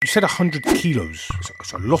You said 100 kilos.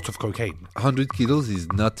 It's a lot of cocaine. 100 kilos is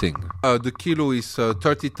nothing. The kilo is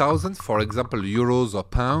 30,000, for example, euros or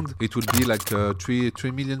pound. It would be like 3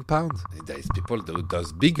 million pounds. There is people that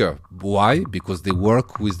does bigger. Why? Because they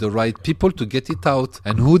work with the right people to get it out.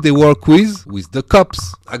 And who they work with? With the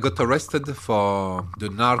cops. I got arrested for the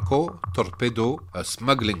narco torpedo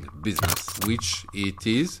smuggling business, which it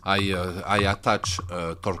is. I attach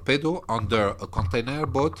a torpedo under a container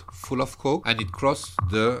boat full of coke, and it crossed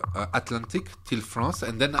the Atlantic till France,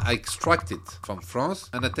 and then I extract it from France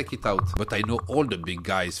and I take it out. But I know all the big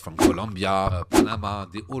guys from Colombia, Panama,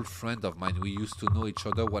 they're all friends of mine. We used to know each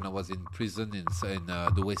other when I was in prison in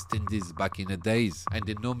the West Indies back in the days, and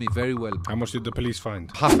they know me very well. How much did the police find?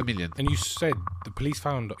 500,000. And you said the police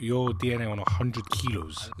found your DNA on 100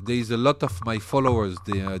 kilos. There is a lot of my followers,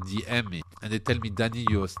 they DM me and they tell me, Danny,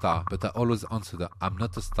 you're a star. But I always answer that I'm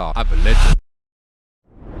not a star, I'm a legend.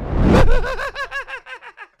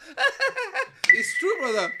 It's true,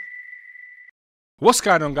 brother. What's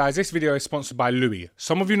going on, guys? This video is sponsored by Louis.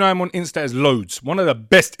 Some of you know him on Insta as Loads, one of the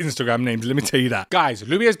best Instagram names, let me tell you that. Guys,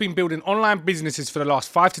 Louis has been building online businesses for the last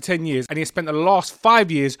 5 to 10 years, and he has spent the last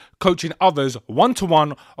 5 years coaching others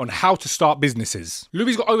one-to-one on how to start businesses.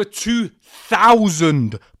 Louis's got over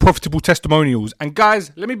 2,000 profitable testimonials, and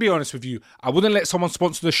guys, let me be honest with you, I wouldn't let someone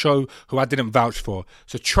sponsor the show who I didn't vouch for,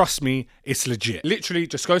 so trust me, it's legit. Literally,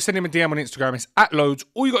 just go send him a DM on Instagram, it's @Loads.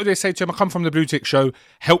 All you got to do is say to him, I come from the Blue Tick Show,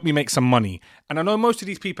 help me make some money. And I know most of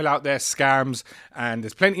these people out there scams, and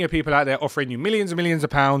there's plenty of people out there offering you millions and millions of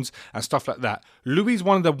pounds and stuff like that. Louis is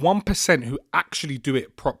one of the 1% who actually do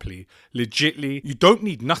it properly, legitly. You don't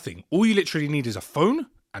need nothing. All you literally need is a phone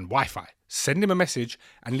and Wi-Fi. Send him a message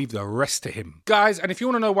and leave the rest to him. Guys, and if you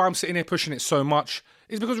want to know why I'm sitting here pushing it so much,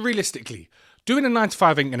 it's because realistically, doing a 9 to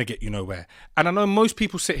 5 ain't going to get you nowhere. And I know most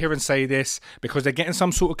people sit here and say this because they're getting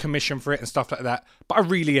some sort of commission for it and stuff like that, but I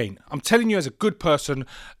really ain't. I'm telling you as a good person,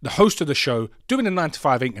 the host of the show, doing a 9 to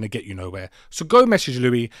 5 ain't going to get you nowhere. So go message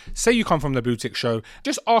Louis, say you come from the Blue Tick Show,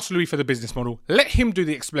 just ask Louis for the business model, let him do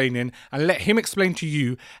the explaining, and let him explain to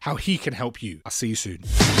you how he can help you. I'll see you soon.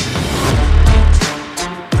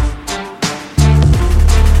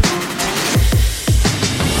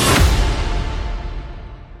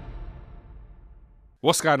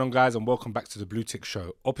 What's going on, guys, and welcome back to the Blue Tick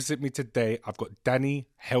Show. Opposite me today, I've got Danny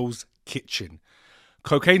Hell's Kitchen.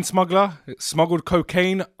 Cocaine smuggler, smuggled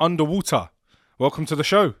cocaine underwater. Welcome to the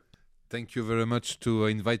show. Thank you very much to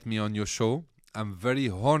invite me on your show. I'm very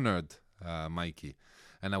honored, Mikey.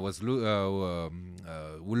 And I was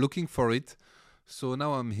looking for it. So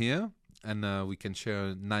now I'm here and we can share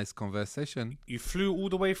a nice conversation. You flew all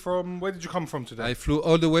the way from, where did you come from today? I flew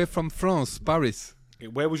all the way from France, Paris.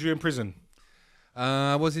 Where was you in prison?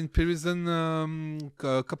 I was in prison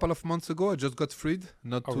a couple of months ago. I just got freed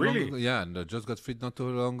not too long ago. Yeah, and I just got freed not too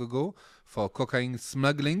long ago for cocaine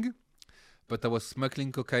smuggling. But I was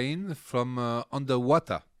smuggling cocaine from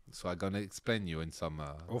underwater. So I'm going to explain you in some...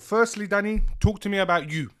 Well, firstly, Danny, talk to me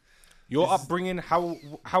about you. Your upbringing, how,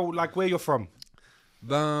 like, where you're from.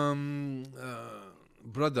 Brother,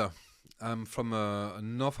 I'm from a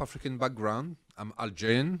North African background. I'm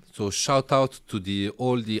Algerian. So shout out to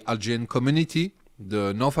all the Algerian community.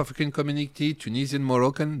 The North African community, Tunisian,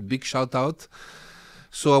 Moroccan, big shout out.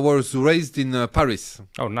 So I was raised in Paris.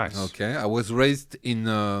 Oh, nice. Okay, I was raised in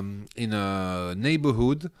a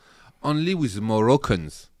neighborhood only with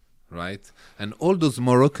Moroccans, right? And all those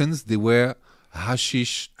Moroccans, they were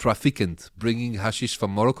hashish traffickant, bringing hashish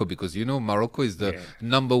from Morocco because, you know, Morocco is the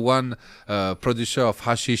number one producer of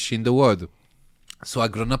hashish in the world. So I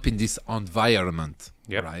grown up in this environment,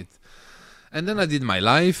 right? And then I did my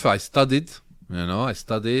life. I studied. I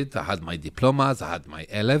had my diplomas, I had my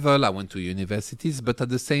A-level, I went to universities, but at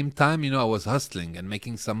the same time, I was hustling and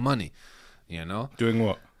making some money, Doing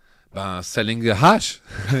what? Selling hash,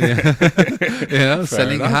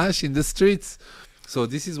 selling hash in the streets. So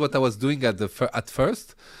this is what I was doing at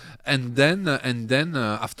first. And then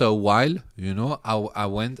after a while,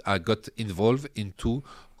 I got involved into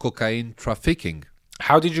cocaine trafficking.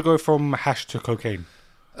 How did you go from hash to cocaine?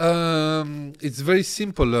 It's very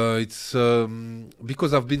simple. It's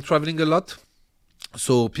because I've been traveling a lot.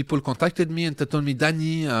 So people contacted me and they told me,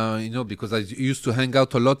 Danny, because I used to hang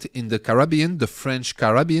out a lot in the Caribbean, the French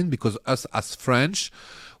Caribbean, because us as French,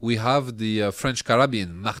 we have the French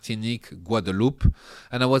Caribbean, Martinique, Guadeloupe.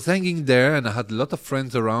 And I was hanging there and I had a lot of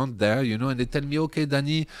friends around there, and they tell me, okay,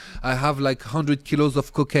 Danny, I have like 100 kilos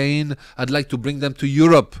of cocaine. I'd like to bring them to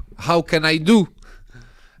Europe. How can I do?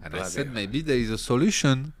 And I said, maybe there is a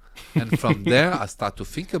solution. And from there, I start to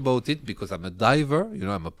think about it because I'm a diver,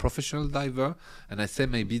 I'm a professional diver. And I said,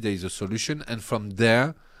 maybe there is a solution. And from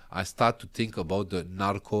there, I start to think about the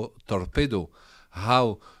narco torpedo,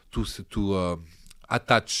 how to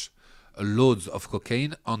attach loads of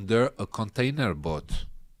cocaine under a container boat.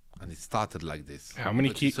 And it started like this. How many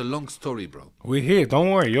But it's a long story, bro. We're here.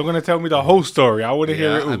 Don't worry. You're going to tell me the whole story. I want to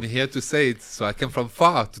hear it all. I'm here to say it. So I came from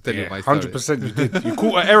far to tell you my story. 100% you did. You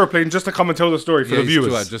caught an aeroplane just to come and tell the story for the viewers.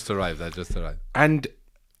 True. I just arrived. And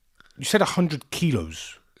you said 100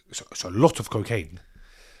 kilos. It's a lot of cocaine.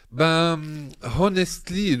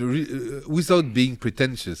 Honestly, without being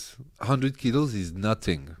pretentious, 100 kilos is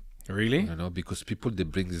nothing. Really? You know, because people they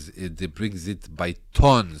brings it by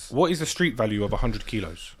tons. What is the street value of 100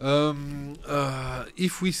 kilos?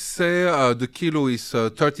 If we say the kilo is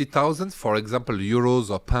 30,000, for example, euros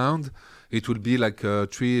or pound, it will be like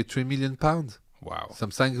 3 million pounds. Wow.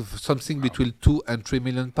 Something between 2 and 3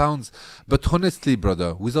 million pounds. But honestly,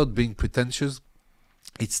 brother, without being pretentious,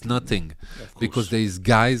 it's nothing. Because there is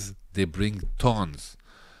guys, they bring tons,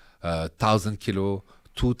 1,000 kilo,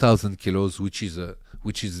 2,000 kilos, which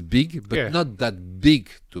is big, but not that big,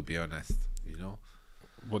 to be honest. You know.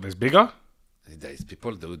 What? There's bigger? There is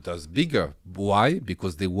people that does bigger. Why?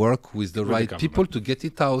 Because they work with the right people to get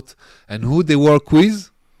it out, and who they work with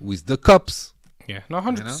the cops. Yeah, no,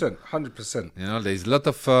 100%, 100%. You know, there's a lot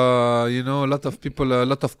of, a lot of people, a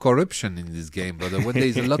lot of corruption in this game, brother. When there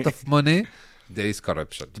is a lot of money, there is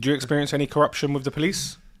corruption. Did you experience any corruption with the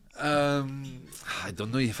police? I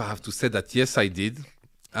don't know if I have to say that. Yes, I did.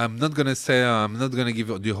 I'm not gonna give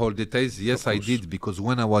you the whole details. Yes, I did, because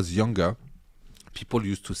when I was younger, people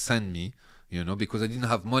used to send me, because I didn't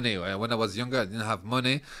have money. When I was younger, I didn't have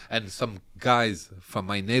money, and some guys from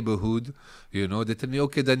my neighborhood, they tell me,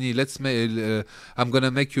 okay, Danny, I'm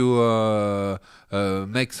gonna make you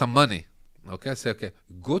make some money. Okay, I say, okay,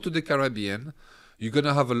 go to the Caribbean. We're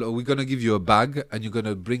gonna give you a bag, and you're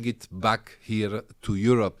gonna bring it back here to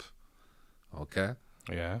Europe. Okay.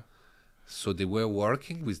 Yeah. So they were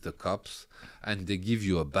working with the cops, and they give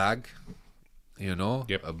you a bag, a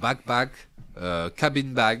backpack,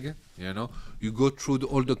 cabin bag, You go through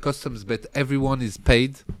all the customs, but everyone is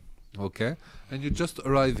paid, okay? And you just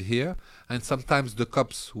arrive here, and sometimes the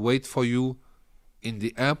cops wait for you in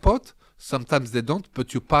the airport. Sometimes they don't,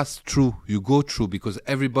 but you pass through, you go through, because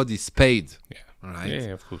everybody's paid, right?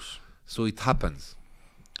 Yeah, of course. So it happens.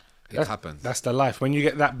 It happens. That's the life. When you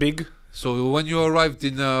get that big... So when you arrived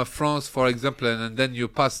in France, for example, and then you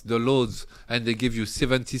pass the loads and they give you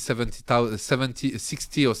 60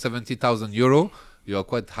 or 70,000 euro, you are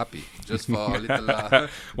quite happy. Just for a little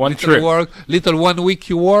trip. Little 1 week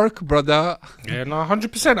you work, brother. Yeah, no,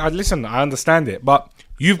 100%. I understand it. But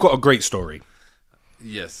you've got a great story.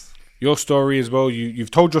 Yes. Your story as well.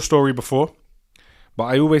 You've told your story before. But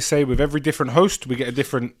I always say with every different host,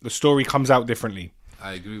 the story comes out differently.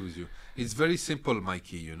 I agree with you. It's very simple,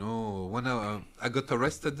 Mikey. When I got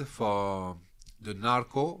arrested for the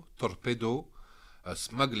narco torpedo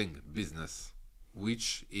smuggling business,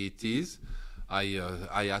 which it is,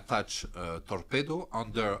 I attach a torpedo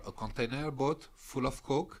under a container boat full of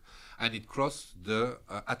coke, and it crossed the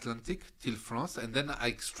Atlantic till France, and then I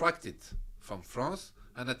extract it from France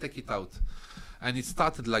and I take it out, and it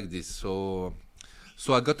started like this. So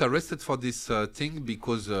I got arrested for this thing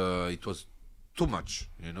because it was too much,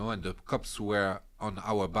 and the cops were on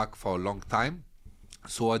our back for a long time.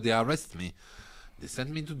 So they arrest me. They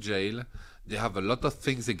send me to jail. They have a lot of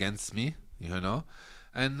things against me,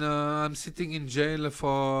 and I'm sitting in jail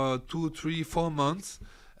for 2, 3, 4 months.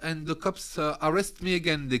 And the cops arrest me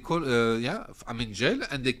again. They call, I'm in jail,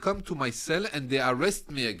 and they come to my cell and they arrest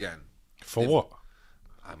me again. For what?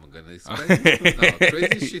 I'm gonna explain you. No,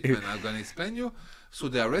 crazy shit, man. I'm gonna explain you. So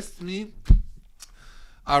they arrest me.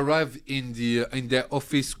 Arrive in their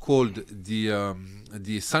office called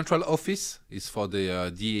the central office. Is for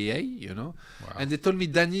the DEA, Wow. And they told me,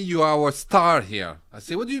 Danny, you are our star here. I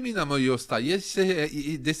say, what do you mean I'm your star? Yes,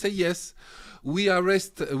 they say yes.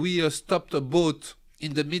 We stopped a boat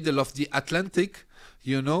in the middle of the Atlantic,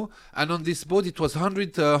 and on this boat it was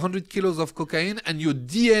 100 kilos of cocaine, and your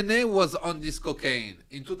DNA was on this cocaine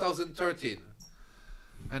in 2013.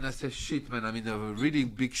 And I said, shit, man, I mean, a really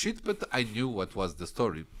big shit, but I knew what was the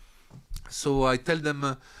story. So I tell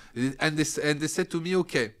them, and they said to me,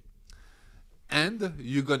 okay, and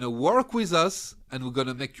you're going to work with us, and we're going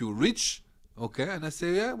to make you rich, okay? And I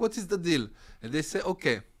say, yeah, what is the deal? And they say,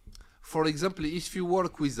 okay, for example, if you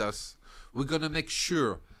work with us, we're going to make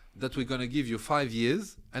sure that we're going to give you 5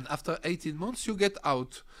 years, and after 18 months, you get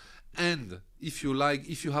out. And if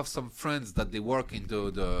you have some friends that they work in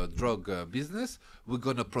the drug business, we're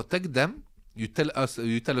gonna protect them. You tell us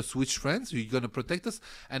which friends you're gonna protect us,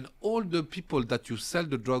 and all the people that you sell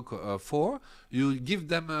the drug for, you give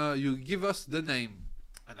us the name,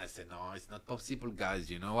 And I said, no, it's not possible, guys.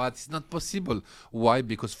 You know what? It's not possible. Why?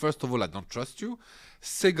 Because first of all, I don't trust you.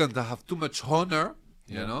 Second, I have too much honor,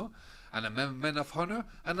 you know, and I'm a man of honor.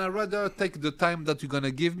 And I'd rather take the time that you're going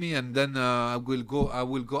to give me, and then I will go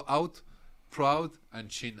out proud and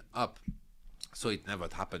chin up. So it never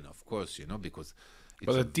happened, of course, you know, because...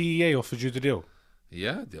 But the DEA offered you the deal?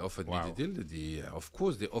 Yeah, they offered me the deal. Of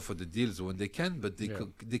course, they offer the deals when they can, but they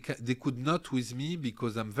could not with me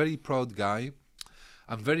because I'm a very proud guy.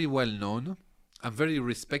 I'm very well known. I'm very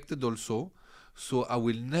respected also. So I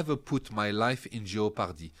will never put my life in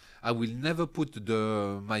jeopardy. I will never put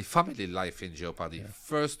my family life in jeopardy. Yeah.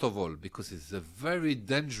 First of all, because it's a very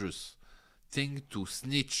dangerous thing to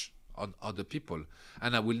snitch on other people.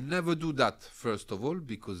 And I will never do that, first of all,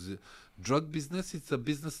 because drug business, it's a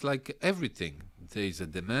business like everything. There is a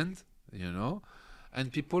demand, you know,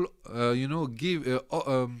 and people, you know, give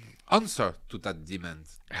answer to that demand.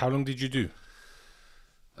 How long did you do?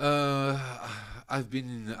 I've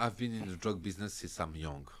been in the drug business since I'm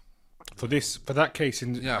young. For that case,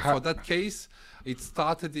 for that case, it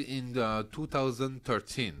started in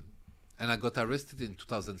 2013, and I got arrested in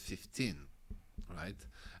 2015, right?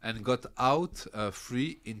 And got out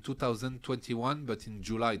free in 2021, but in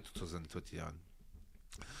July 2021.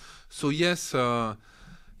 So yes, no.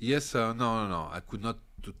 I could not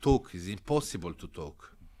to talk. It's impossible to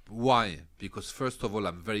talk. Why? Because first of all,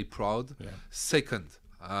 I'm very proud. Yeah. Second,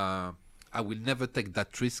 I will never take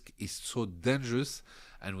that risk. It's so dangerous,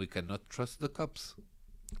 and we cannot trust the cops.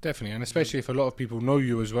 Definitely, and especially if a lot of people know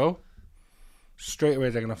you as well. Straight away,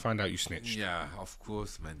 they're going to find out you snitched. Yeah, of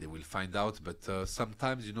course, man. They will find out. But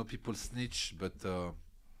sometimes, you know, people snitch. But no,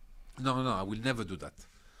 I will never do that.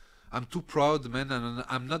 I'm too proud, man. And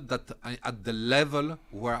I'm not at the level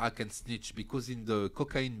where I can snitch. Because in the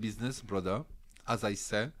cocaine business, brother, as I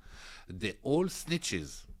say, they all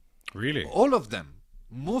snitches. Really? All of them.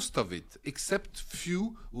 Most of it. Except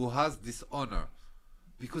few who has this honor.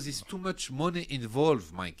 Because it's too much money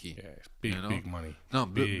involved, Mikey. Yeah, it's big money. No,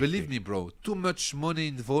 believe me, bro. Too much money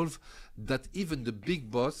involved that even the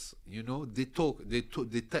big boss, you know, they talk,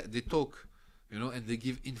 you know, and they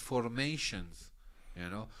give informations, you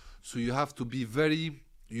know. So you have to be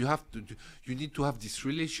you need to have this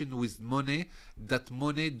relation with money. That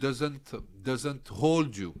money doesn't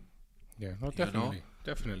hold you. Yeah, no, definitely, you know?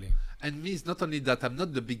 Definitely. And me, it's not only that. I'm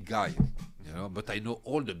not the big guy. You know, but I know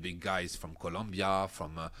all the big guys from Colombia,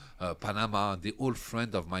 from Panama. They're all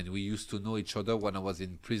friends of mine. We used to know each other when I was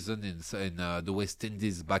in prison in the West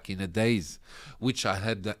Indies back in the days, which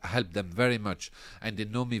I helped them very much. And they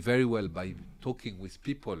know me very well by talking with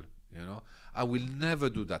people, you know. I will never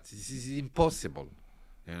do that. This is impossible,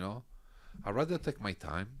 you know. I'd rather take my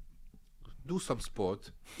time, do some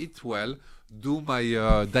sport, eat well, do my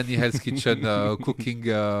Danny Hell's Kitchen cooking,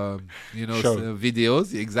 you know,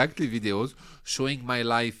 videos, showing my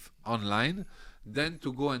life online, then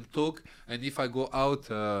to go and talk. And if I go out,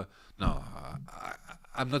 no,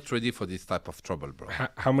 I'm not ready for this type of trouble, bro.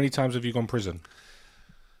 How many times have you gone prison?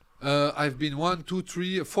 I've been 1, 2,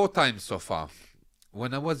 3, 4 times so far.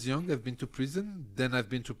 When I was young, I've been to prison. Then I've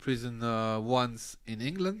been to prison once in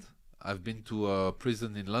England. I've been to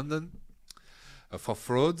prison in London. For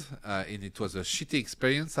fraud, and it was a shitty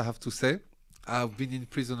experience, I have to say. I've been in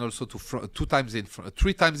prison also 3 times in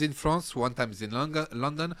France, 1 time in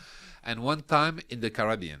London, and 1 time in the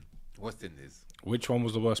Caribbean, West Indies. Which one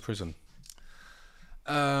was the worst prison?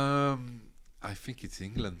 I think it's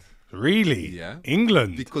England. Really? Yeah.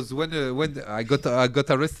 England? Because when I got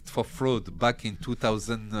arrested for fraud back in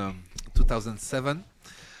 2007,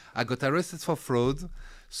 I got arrested for fraud,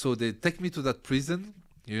 so they take me to that prison.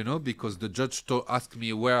 You know, because the judge asked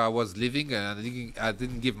me where I was living, and I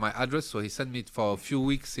didn't give my address, so he sent me for a few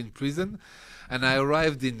weeks in prison. And I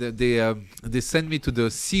arrived in they sent me to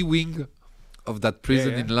the C wing of that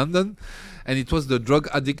prison in London, and it was the drug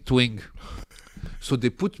addict wing. So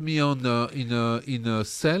they put me on in a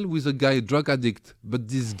cell with a guy, drug addict. But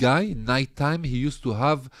this guy, nighttime, he used to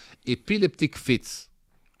have epileptic fits.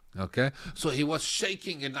 Okay, so he was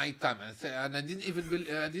shaking at nighttime, and I didn't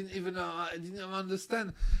even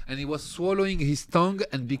understand. And he was swallowing his tongue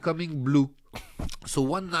and becoming blue. So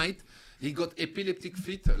one night he got epileptic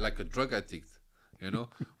fit like a drug addict, you know,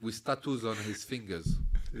 with tattoos on his fingers.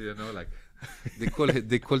 You know, like they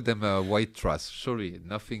call them white trash. Sorry,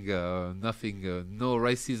 nothing, no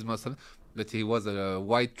racism or something. But he was a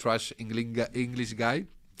white trash English guy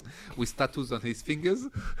with tattoos on his fingers.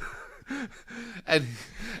 and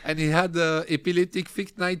he had epileptic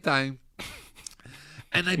fit nighttime.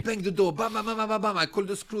 And I bang the door, bam, bam, bam, bam, bam. I call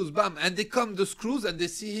the screws, bam. And they come the screws and they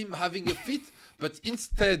see him having a fit. But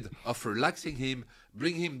instead of relaxing him,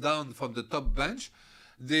 bring him down from the top bench,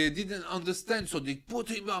 They didn't understand, so they put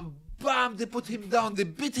him on. Bam! They put him down. They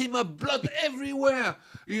beat him up. Blood everywhere.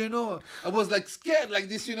 You know, I was like scared, like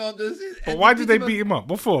this. You know. But why did they beat him up?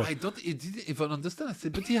 What for? I don't. He didn't even understand. I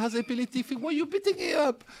said, but he has epilepsy. Why are you beating him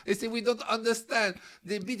up? They said, we don't understand.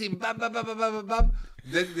 They beat him. Bam, bam, bam, bam, bam, bam.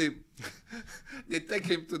 Then they take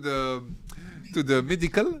him to the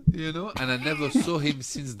medical. You know, and I never saw him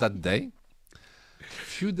since that day.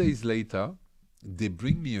 Few days later, they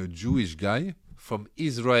bring me a Jewish guy from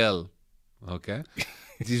Israel. Okay.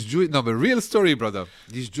 This Jewish, no, but real story, brother.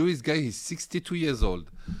 This Jewish guy, he's 62 years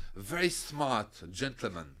old, very smart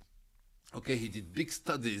gentleman. Okay, he did big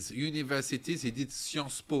studies, universities. He did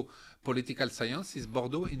Sciences Po, political science, in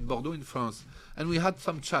Bordeaux, in France. And we had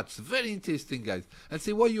some chats, very interesting guys. And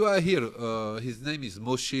say, why you are here? His name is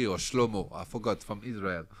Moshe or Shlomo, I forgot, from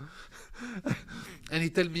Israel. And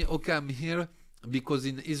he tell me, okay, I'm here because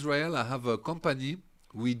in Israel I have a company.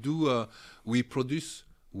 We produce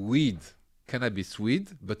weed. Cannabis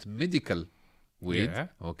weed, but medical weed. Yeah.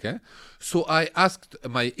 Okay. So I asked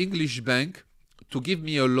my English bank to give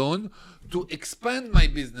me a loan to expand my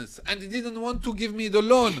business, and they didn't want to give me the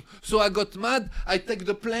loan. So I got mad. I take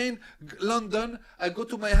the plane, London. I go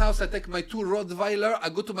to my house. I take my 2 Rottweiler. I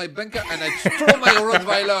go to my banker and I throw my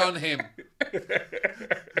Rottweiler on him.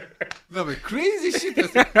 No, but crazy shit. I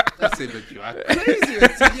said, but you are crazy.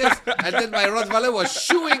 I said, yes. And then my Rottweiler was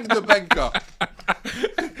shooing the banker.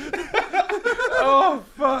 Oh,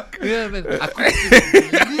 fuck. Yeah, man. I couldn't even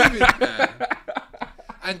believe it, man.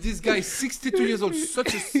 And this guy is 62 years old,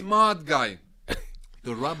 such a smart guy.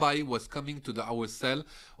 The rabbi was coming to our cell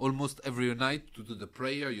almost every night to do the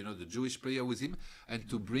prayer, you know, the Jewish prayer with him, and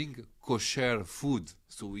to bring kosher food.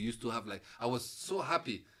 So we used to have I was so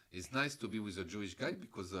happy. It's nice to be with a Jewish guy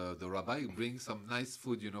because the rabbi brings some nice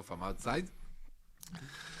food, you know, from outside.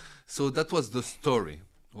 So that was the story.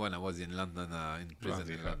 When I was in London, in prison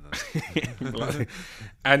in London.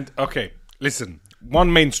 And okay, listen,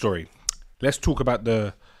 one main story. Let's talk about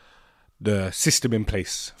the system in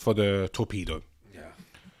place for the torpedo. Yeah.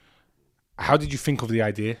 How did you think of the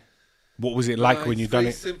idea? What was it like when you done it?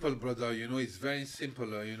 It's very simple, brother. You know, it's very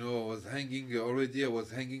simple. You know, I was hanging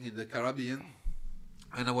in the Caribbean,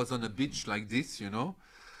 and I was on a beach like this, you know.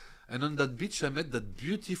 And on that beach, I met that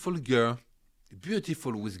beautiful girl.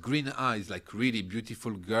 Beautiful with green eyes, like really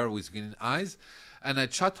beautiful girl with green eyes. And I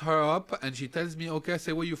chat her up and she tells me, okay, I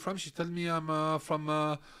say, where you from? She tells me I'm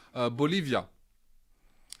from Bolivia.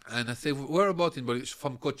 And I say, where about in Bolivia?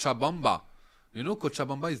 From Cochabamba. You know,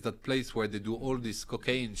 Cochabamba is that place where they do all this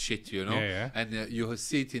cocaine shit, you know? Yeah. And you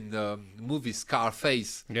see it in the movie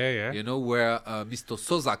Scarface. Yeah. You know, where Mr.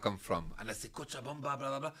 Sosa come from. And I say, Cochabamba, blah,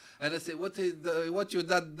 blah, blah. And I say, what your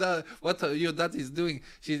dad is doing?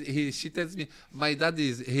 She tells me, my dad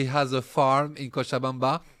he has a farm in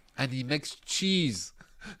Cochabamba and he makes cheese.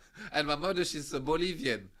 And my mother, she's a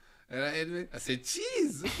Bolivian. And I said,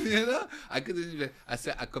 cheese, you know? I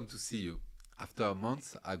said, I come to see you. After a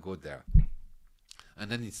month, I go there. And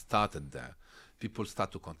then it started there. People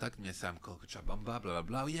start to contact me and say, I'm Cochabamba, blah, blah,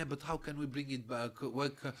 blah. Yeah, but how can we bring it back?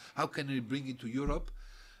 How can we bring it to Europe?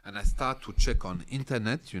 And I start to check on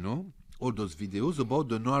internet, you know, all those videos about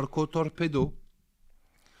the narco torpedo.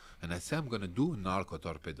 And I say, I'm going to do narco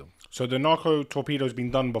torpedo. So the narco torpedo has been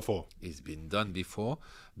done before? It's been done before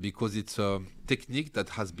because it's a technique that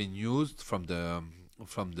has been used from the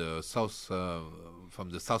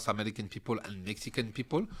South American people and Mexican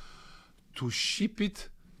people to ship it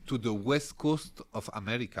to the west coast of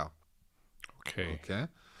America. Okay.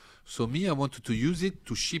 So I wanted to use it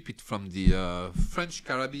to ship it from the French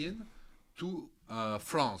Caribbean to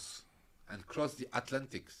France and cross the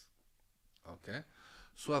Atlantics. Okay.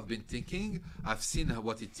 So I've been thinking, I've seen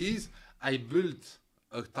what it is. I built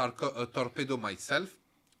a torpedo myself,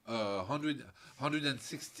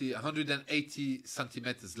 180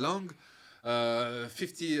 centimeters long,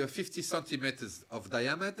 50 centimeters of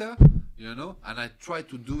diameter, you know, and I tried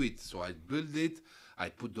to do it. So I built it, I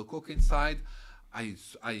put the coke inside, I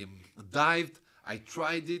dived, I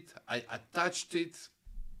tried it, I attached it,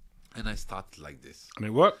 and I started like this. And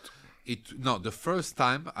it worked? The first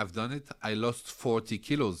time I've done it, I lost 40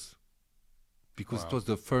 kilos because it was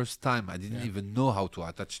the first time. I didn't even know how to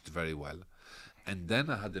attach it very well. And then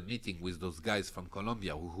I had a meeting with those guys from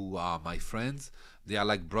Colombia who are my friends. They are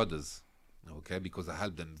like brothers, okay? Because I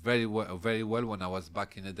helped them very well when I was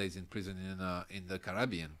back in the days in prison in the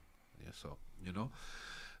Caribbean. Yeah, so you know,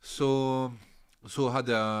 so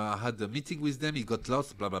I had a meeting with them. He got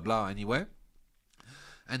lost, blah blah blah. Anyway,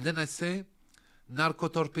 and then I say, narco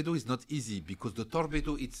torpedo is not easy because the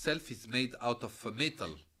torpedo itself is made out of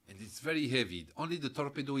metal and it's very heavy. Only the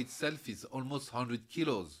torpedo itself is almost 100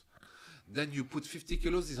 kilos. Then you put 50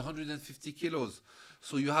 kilos, is 150 kilos.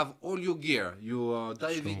 So you have all your gear, your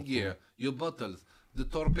diving gear, your bottles, the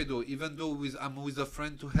torpedo, even though I'm with a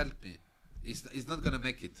friend to help me. It's not going to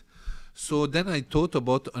make it. So then I thought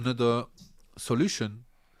about another solution.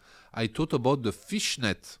 I thought about the fish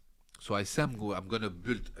net. So I said, I'm going to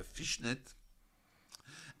build a fish net.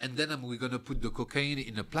 And then we're going to put the cocaine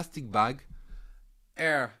in a plastic bag,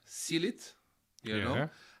 air seal it, you know,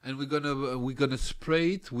 and we're gonna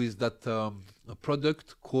spray it with that a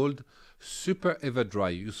product called Super Ever Dry.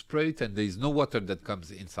 You spray it and there is no water that comes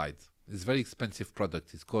inside. It's a very expensive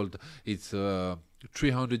product. It's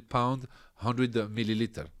 300 pound, 100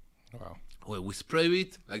 milliliter. Wow. Well, we spray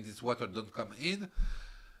it like this, water don't come in,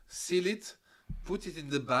 seal it, put it in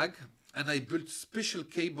the bag, and I built special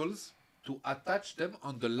cables to attach them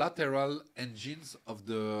on the lateral engines of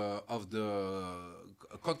the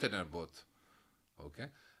container boat. Okay,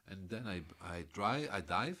 and then I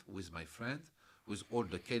dive with my friend, with all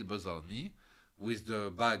the cables on me, with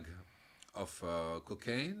the bag of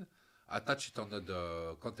cocaine, attach it under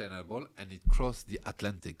the container boat, and it crossed the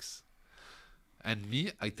Atlantics. And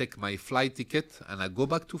me, I take my flight ticket and I go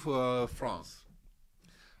back to France.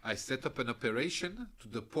 I set up an operation to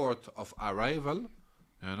the port of arrival,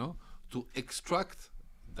 you know, to extract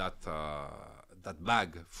that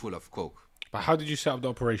bag full of coke. But how did you set up the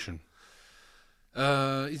operation?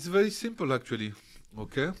 It's very simple, actually.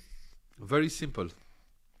 Okay, very simple.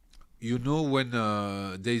 You know, when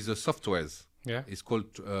there is a software, it's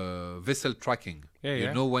called vessel tracking.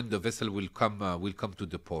 You know when the vessel will come to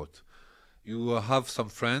the port. You have some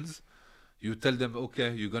friends. You tell them,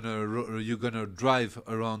 okay, you're gonna drive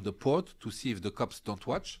around the port to see if the cops don't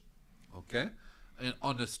watch. Okay. And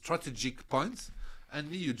on a strategic points,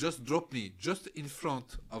 and you just drop me just in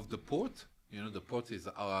front of the port. You know, the port is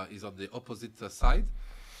on the opposite side.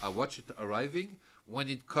 I watch it arriving. When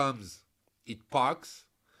it comes, it parks.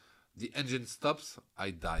 The engine stops. I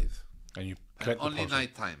dive. And you only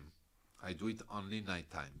nighttime. I do it only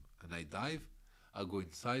nighttime, and I dive. I go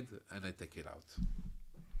inside and I take it out.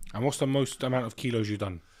 And what's the most amount of kilos you've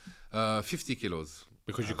done? 50 kilos.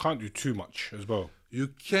 Because you can't do too much as well. You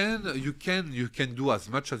can do as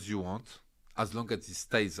much as you want, as long as it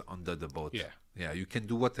stays under the boat. Yeah, you can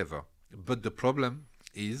do whatever. But the problem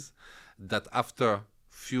is that after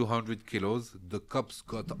few hundred kilos, the cops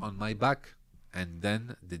got on my back, and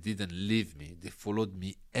then they didn't leave me. They followed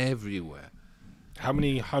me everywhere. How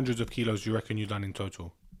many hundreds of kilos do you reckon you've done in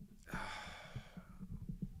total?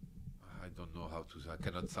 I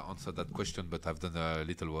cannot answer that question, but I've done a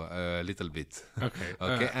little bit. Okay.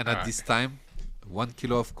 Okay. And at this time, 1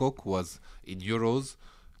 kilo of coke was in euros,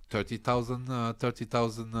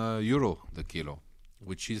 30,000 euro the kilo,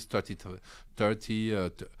 which is 30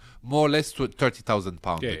 more or less 30,000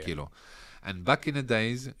 pounds the kilo. And back in the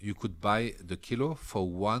days, you could buy the kilo for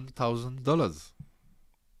 $1,000.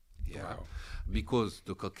 Yeah. Wow. Because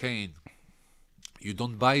the cocaine, you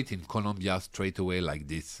don't buy it in Colombia straight away like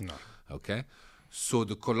this. No. Okay. So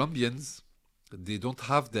the Colombians, they don't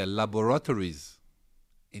have their laboratories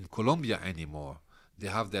in Colombia anymore. They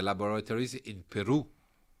have their laboratories in Peru.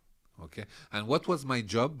 Okay. And what was my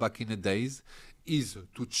job back in the days is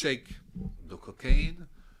to check the cocaine,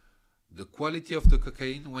 the quality of the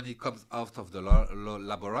cocaine when it comes out of the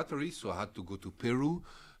laboratory. So I had to go to Peru,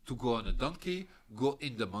 to go on a donkey, go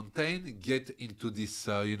in the mountain, get into this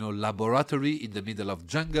laboratory in the middle of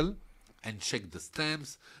jungle, and check the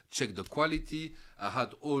stamps, check the quality. I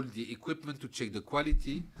had all the equipment to check the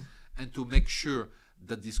quality and to make sure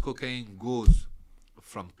that this cocaine goes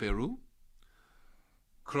from Peru,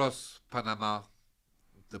 cross Panama,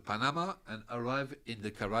 and arrive in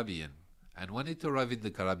the Caribbean. And when it arrives in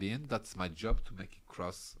the Caribbean, that's my job to make it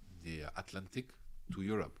cross the Atlantic to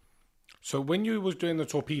Europe. So when you was doing the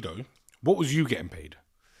torpedo, what was you getting paid?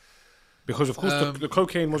 Because of course the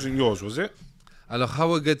cocaine wasn't yours, was it?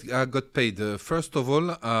 How I got paid? First of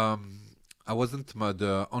all, I wasn't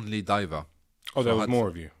the only diver. Oh, there was more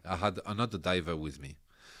of you. I had another diver with me.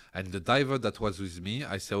 And the diver that was with me,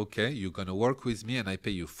 I said, okay, you're going to work with me and I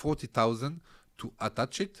pay you 40,000 to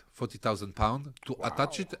attach it, 40,000 pounds to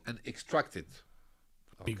attach it and extract it.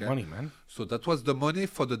 Okay? Big money, man. So that was the money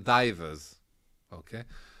for the divers. Okay.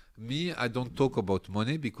 Me, I don't talk about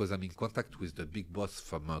money because I'm in contact with the big boss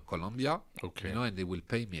from Colombia. Okay. And they will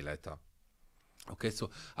pay me later. Okay, so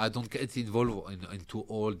I don't get involved into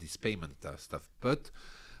all this payment stuff. But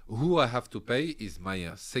who I have to pay is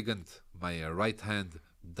my right-hand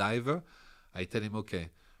diver. I tell him, okay,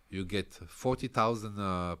 you get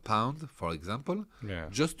 40,000 pounds, for example,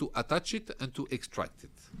 just to attach it and to extract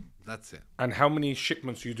it. That's it. And how many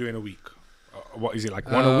shipments do you do in a week? What is it, like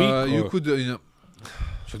one a week? You could,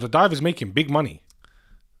 So the diver's making big money.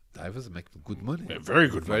 Divers make good money. Yeah, very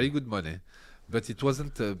good Very good money. But it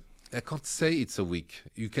wasn't, I can't say it's a week.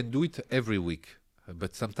 You can do it every week.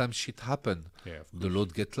 But sometimes shit happen. Yeah, of The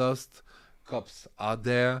load get lost. Cops are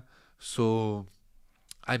there. So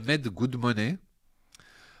I made good money.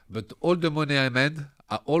 But all the money I made,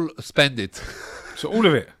 I all spend it. So all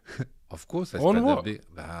of it? Of course I On spend what? a bit.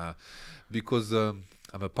 Because I'm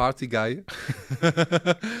a party guy.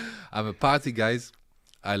 I'm a party guy.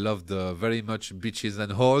 I love very much beaches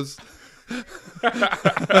and whores.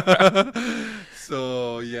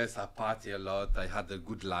 So yes, I party a lot. I had a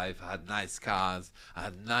good life. I had nice cars. I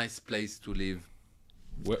had nice place to live.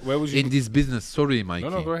 Where was you? In this business, sorry, Mikey.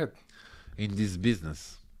 No, go ahead. In this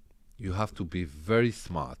business, you have to be very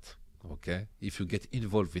smart, okay? If you get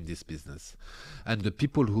involved in this business. And the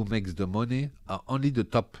people who makes the money are only the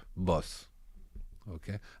top boss,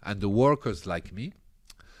 okay? And the workers like me,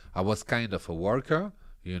 I was kind of a worker,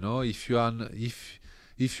 you know. If you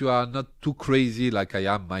are not too crazy like I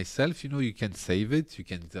am myself, you know, you can save it, you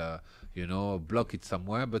can block it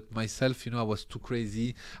somewhere. But myself, you know, I was too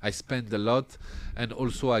crazy. I spent a lot, and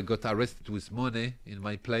also I got arrested with money in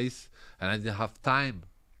my place, and I didn't have time.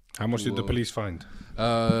 How much did the police find?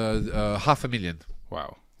 500,000.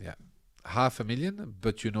 Wow. Yeah, 500,000.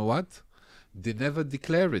 But you know what? They never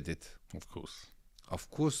declared it. Of course. Of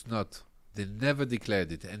course not. They never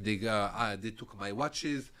declared it, and they took my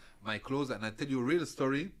watches, my clothes, and I tell you a real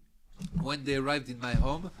story. When they arrived in my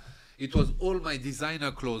home, it was all my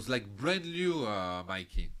designer clothes, like brand new,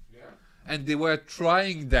 Mikey. Yeah. And they were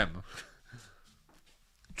trying them.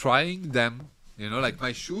 You know, like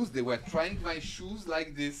my shoes. They were trying my shoes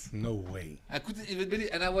like this. No way. I couldn't even believe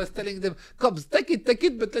it. And I was telling them, cops, take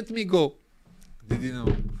it, but let me go. They didn't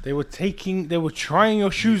know. They were trying your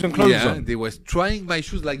shoes and clothes on. They were trying my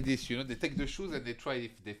shoes like this, you know. They take the shoes and they try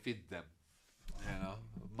if they fit them. You know,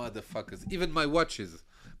 motherfuckers. Even my watches,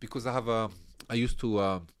 because I used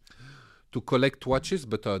to collect watches,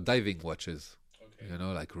 but diving watches. Okay. You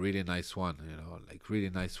know, like really nice one.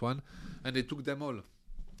 And they took them all.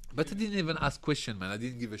 But I didn't even ask question, man. I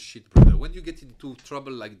didn't give a shit, brother. When you get into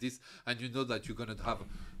trouble like this and you know that you're gonna have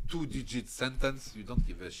 2-digit sentence, you don't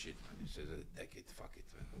give a shit, man. You say, take it, fuck it,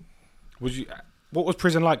 man. What was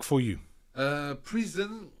prison like for you?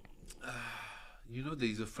 Prison, you know, there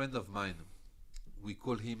is a friend of mine. We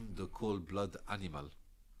call him the cold-blood animal.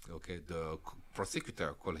 Okay, the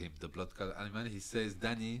prosecutor call him the blood animal. He says,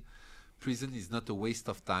 Danny, prison is not a waste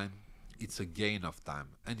of time. It's a gain of time.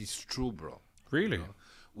 And it's true, bro. Really? You know?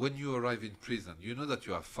 When you arrive in prison, you know that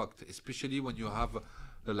you are fucked, especially when you have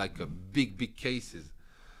big cases,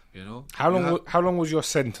 you know. How long was your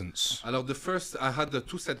sentence? Alors, I had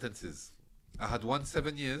 2 sentences. I had one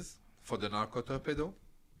 7 years for the narco torpedo,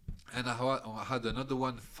 and I had another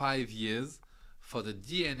one 5 years for the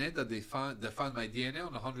DNA that they found my DNA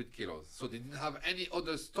on 100 kilos. So they didn't have any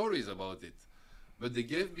other stories about it, but they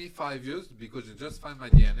gave me 5 years because they just found my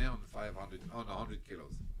DNA on 100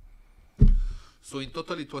 kilos. So in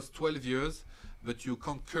total it was 12 years, but you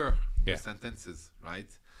concur the sentences, right?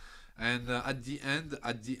 And at the end,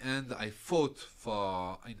 I fought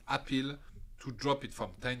in appeal to drop it from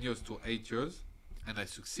 10 years to 8 years, and I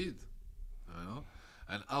succeed, you know.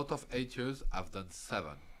 And out of 8 years, I've done 7,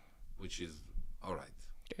 which is all right.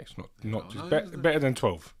 Yeah, it's better than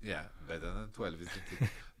 12. Yeah, better than 12, isn't it?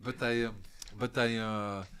 But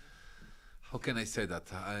I, how can I say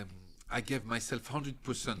that? I gave myself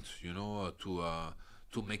 100%, you know,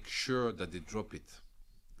 to make sure that they drop it,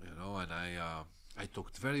 you know. And I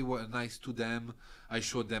talked very nice to them. I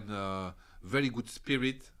showed them very good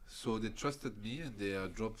spirit, so they trusted me, and they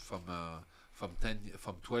dropped from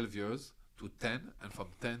 12 years to 10, and from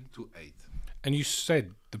 10 to 8. And you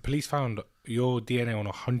said the police found your DNA on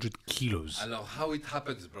 100 kilos. Alors, how it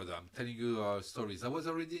happens, brother? I'm telling you stories. I was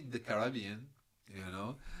already in the Caribbean, you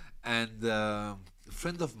know, and a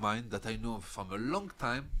friend of mine that I know from a long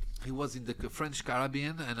time, he was in the French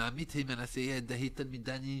Caribbean, and I meet him and I say, yeah, he told me,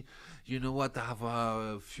 Danny, you know what, I have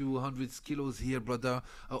a few hundred kilos here, brother.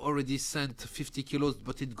 I already sent 50 kilos,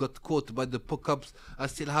 but it got caught by the pickups. I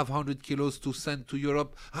still have 100 kilos to send to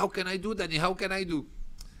Europe. How can I do, Danny? How can I do?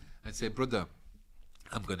 I say, brother,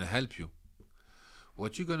 I'm going to help you.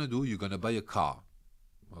 What you're going to do, you're going to buy a car.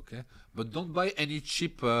 Okay, but don't buy any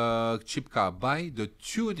cheap car. Buy the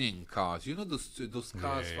tuning cars. You know those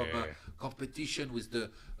cars from competition with the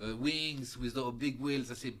wings, with the big wheels.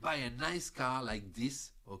 I say buy a nice car like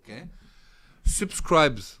this. Okay,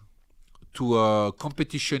 subscribes to a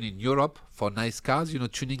competition in Europe for nice cars. You know,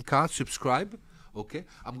 tuning cars. Subscribe. Okay,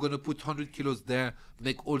 I'm gonna put 100 kilos there,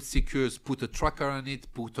 make all secures, put a tracker on it,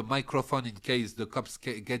 put a microphone in case the cops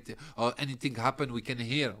get or anything happen, we can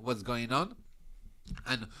hear what's going on.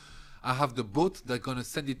 And I have the boat that's gonna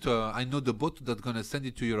send it to. I know the boat that's gonna send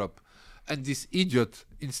it to Europe. And this idiot,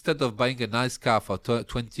 instead of buying a nice car for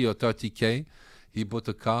 20 or 30k, he bought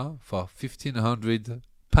a car for £1,500.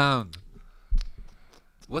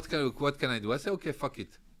 What can I do? I say, okay, fuck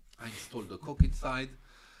it. I install the coke inside.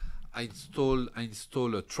 I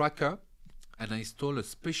install a tracker, and I install a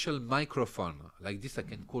special microphone. Like this, I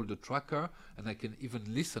can call the tracker, and I can even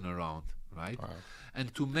listen around, right? Wow.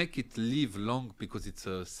 And to make it live long, because it's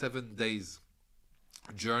a 7 days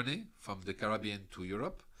journey from the Caribbean to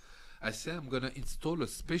Europe, I say I'm gonna install a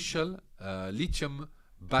special lithium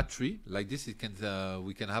battery. Like this, we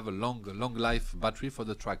can have a long life battery for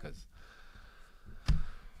the trackers.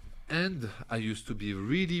 And I used to be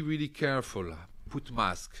really careful. Put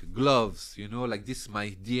mask, gloves, like this. My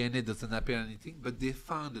DNA doesn't appear anything, but they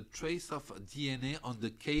found a trace of DNA on the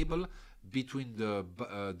cable between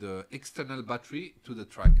the external battery to the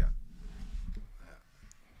tracker.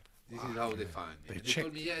 This is how they find me. They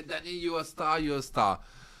told me, yeah, Danny, you're a star.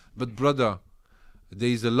 But brother, there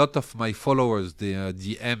is a lot of my followers, they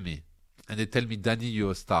DM me, and they tell me, Danny,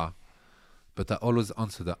 you're a star. But I always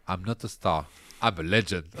answer that, I'm not a star, I'm a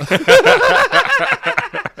legend.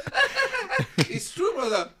 It's true,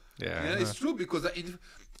 brother. Yeah, it's true, because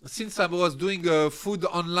since I was doing food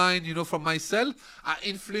online, for myself, I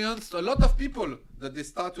influenced a lot of people that they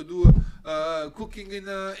start to do cooking in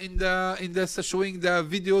the showing their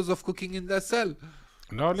videos of cooking in their cell.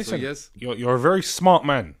 No, listen. So, yes, you're a very smart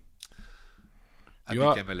man. I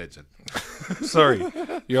became a legend. Sorry,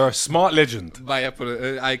 you're a smart legend.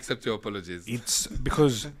 I accept your apologies. It's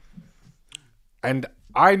because, and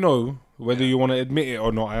I know whether you want to admit it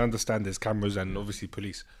or not. I understand there's cameras and obviously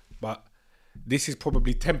police, but this is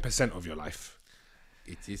probably 10% of your life.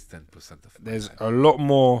 It is 10% of. There's a lot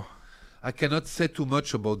more. I cannot say too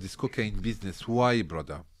much about this cocaine business. Why,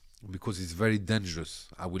 brother? Because it's very dangerous.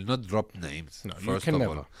 I will not drop names. No, first you can of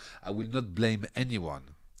never. all, I will not blame anyone.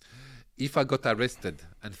 If I got arrested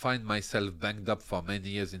and find myself banged up for many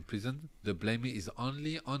years in prison, the blame is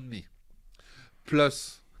only on me.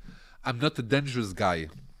 Plus, I'm not a dangerous guy.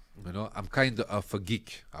 I'm kind of a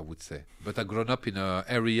geek, I would say. But I grown up in an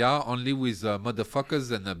area only with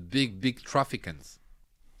motherfuckers and big traffickers.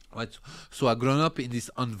 Right? So I grown up in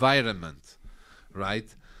this environment,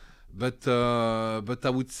 right? But I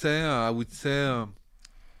would say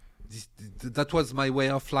that was my way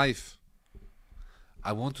of life.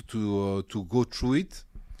 I wanted to go through it.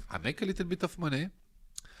 I make a little bit of money.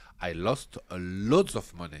 I lost lots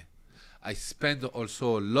of money. I spend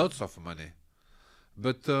also lots of money.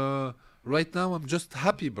 But right now I'm just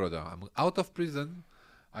happy, brother. I'm out of prison.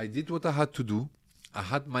 I did what I had to do. I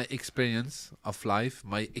had my experience of life,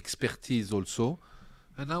 my expertise also.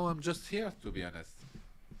 And now I'm just here, to be honest.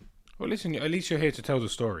 Well, listen, at least you're here to tell the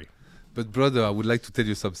story. But brother, I would like to tell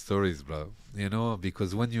you some stories, bro.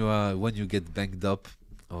 Because when you get banged up,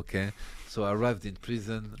 okay. So I arrived in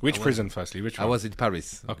prison. Which prison, firstly? Which one? I was in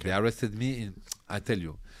Paris. Okay. They arrested me. I tell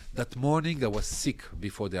you, that morning I was sick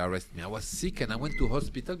before they arrested me. I was sick and I went to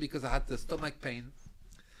hospital because I had the stomach pain.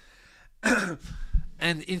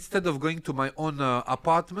 And instead of going to my own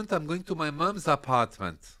apartment, I'm going to my mom's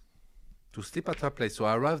apartment to sleep at her place. So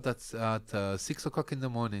I arrived at 6 o'clock in the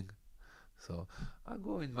morning. So I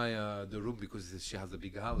go in the room because she has a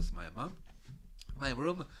big house, my mom. My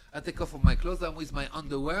room, I take off my clothes, I'm with my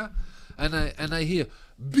underwear, and I hear,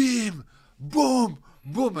 beam, boom,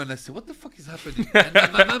 boom, and I say, what the fuck is happening? And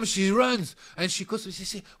then my mom, she runs, and she goes to me, she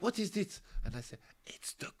says, what is this? And I say,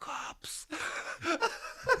 it's the cops.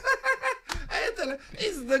 I tell her,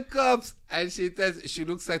 it's the cops. And she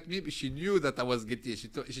looks at me, but she knew that I was guilty.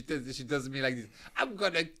 She does me like this, I'm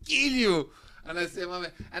gonna kill you. And I say, Mama,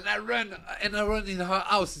 and I run in her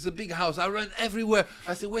house. It's a big house. I run everywhere.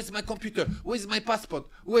 I say, where's my computer? Where's my passport?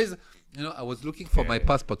 I was looking for my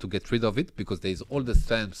passport to get rid of it because there's all the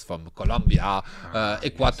stamps from Colombia,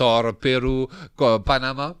 Ecuador, Peru,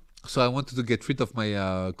 Panama. So I wanted to get rid of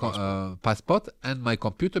my passport and my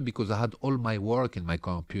computer because I had all my work in my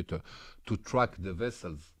computer to track the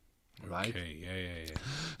vessels. Right? Okay, yeah.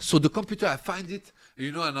 So the computer, I find it,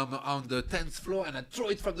 and I'm on the 10th floor, and I throw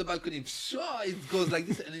it from the balcony. It goes like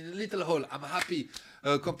this, and in a little hole. I'm happy.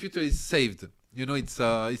 Computer is saved.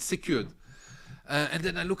 It's secured. And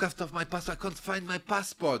then I look after my passport. I can't find my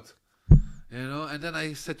passport. And then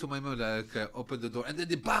I said to my mom, open the door. And then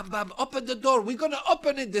they bam, open the door. We're going to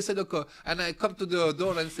open it. They said, okay. And I come to the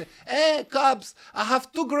door and say, hey, cops, I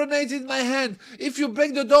have 2 grenades in my hand. If you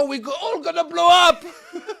break the door, we're all going to blow up.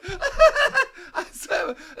 I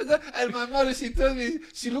swear. And my mother, she told me,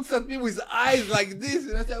 she looks at me with eyes like this.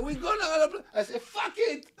 And I said, we're gonna. I said, fuck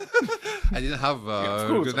it. I didn't have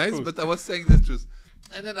grenades, but I was saying the truth.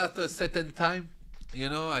 And then after a certain time, you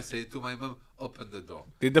know, I say to my mom, open the door.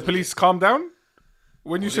 Did the police calm down?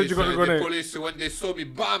 When you said you got a grenade? The police, when they saw me,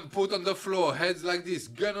 bam, put on the floor, heads like this,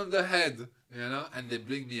 gun on the head, you know, and they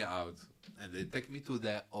bring me out. And they take me to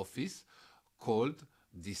their office called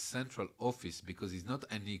the central office, because it's not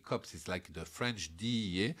any cops, it's like the French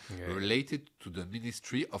DEA related to the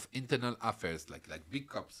Ministry of Internal Affairs, like big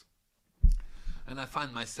cops. And I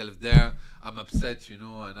find myself there. I'm upset, you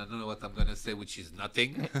know, and I don't know what I'm going to say, which is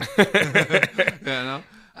nothing. You know?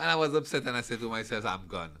 And I was upset, and I said to myself, I'm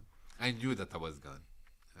gone. I knew that I was gone.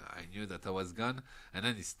 And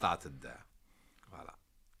then it started there. Voila.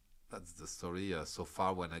 That's the story so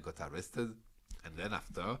far when I got arrested. And then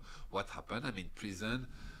after, what happened? I'm in prison.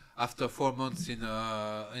 After 4 months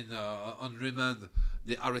on remand,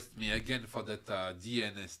 they arrest me again for that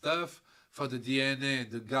DNA stuff. For the DNA,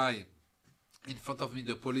 the guy in front of me,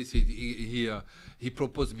 the police, he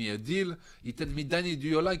proposed me a deal. He told me, Danny, do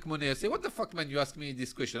you like money? I say, what the fuck, man? You ask me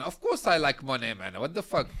this question. Of course I like money, man. What the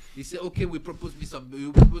fuck? He said, okay, we propose you some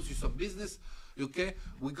business. Okay,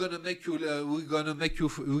 we're gonna make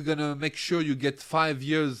sure you get 5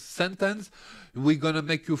 years sentence. We're gonna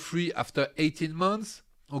make you free after 18 months.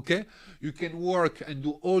 Okay, you can work and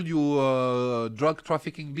do all your drug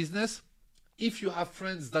trafficking business. If you have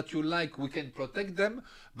friends that you like, we can protect them,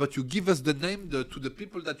 but you give us the name to the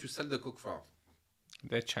people that you sell the coke for.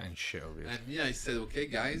 They're chatting shit over here. And me, I said, okay,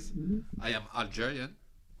 guys, I am Algerian,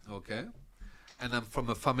 okay, and I'm from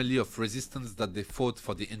a family of resistance that they fought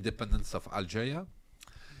for the independence of Algeria.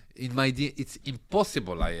 In my idea, it's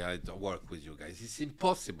impossible I work with you guys. It's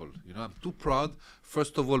impossible. You know, I'm too proud.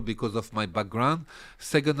 First of all, because of my background.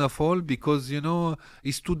 Second of all, because, you know,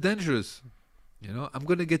 it's too dangerous. You know, I'm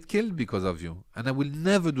going to get killed because of you. And I will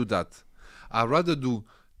never do that. I'd rather do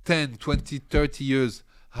 10, 20, 30 years,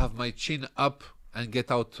 have my chin up and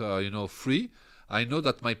get out, free. I know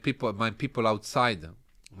that my people outside,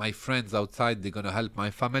 my friends outside, they're going to help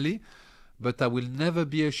my family. But I will never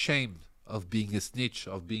be ashamed of being a snitch,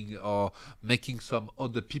 or making some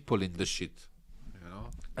other people in the shit. You know?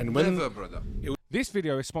 And never, brother. This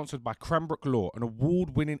video is sponsored by Cranbrook Law, an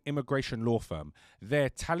award-winning immigration law firm. Their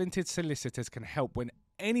talented solicitors can help when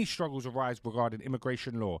any struggles arise regarding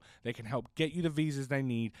immigration law. They can help get you the visas they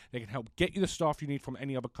need. They can help get you the staff you need from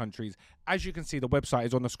any other countries. As you can see, the website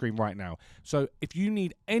is on the screen right now. So if you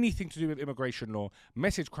need anything to do with immigration law,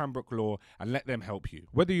 message Cranbrook Law and let them help you.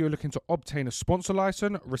 Whether you're looking to obtain a sponsor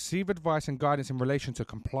license, receive advice and guidance in relation to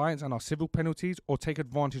compliance and our civil penalties, or take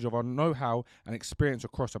advantage of our know-how and experience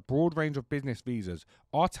across a broad range of business visas,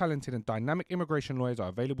 our talented and dynamic immigration lawyers are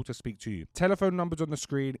available to speak to you. Telephone numbers on the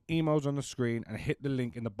screen, emails on the screen, and hit the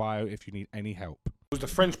link in the bio if you need any help. It was the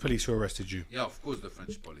French police who arrested you? Yeah, of course, the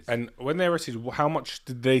French police. And when they arrested you, how much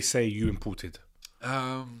did they say you imported?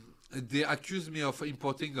 They accused me of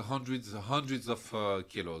importing hundreds of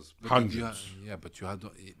kilos. But Hundreds? But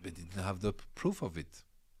they didn't have the proof of it.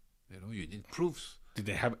 You know, you need proofs. Did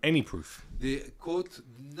they have any proof? They caught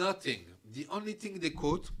nothing. The only thing they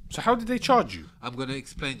caught... So how did they charge you? I'm going to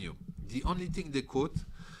explain you. The only thing they caught,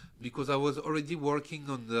 because I was already working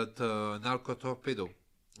on that narco torpedo,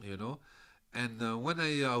 you know, and when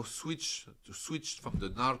I switched from the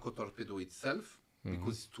narco torpedo itself,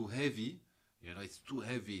 because it's too heavy, you know, it's too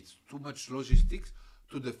much logistics,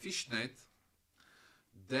 to the fishnet,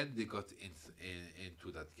 then they got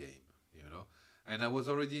into that game, you know. And I was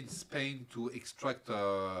already in Spain to extract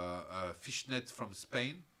a fishnet from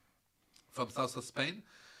Spain, from south of Spain.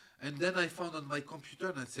 And then I found on my computer,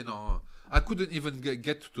 and I said, no, I couldn't even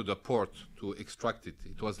get to the port to extract it.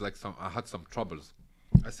 It was like I had some troubles.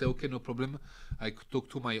 I said, okay, no problem. I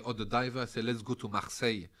talked to my other diver. I said, let's go to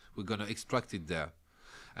Marseille. We're going to extract it there.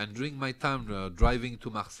 And during my time driving to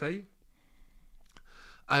Marseille,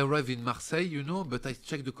 I arrived in Marseille, you know, but I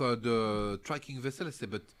checked the tracking vessel. I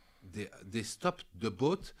said, but they stopped the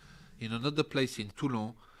boat in another place in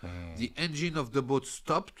Toulon. The engine of the boat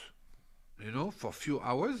stopped, you know, for a few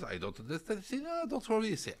hours. I don't understand. I say, no, don't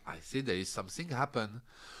worry. I say there is something happen.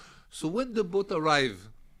 So when the boat arrived,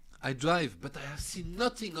 I drive, but I have seen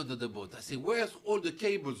nothing under the boat. I say, where's all the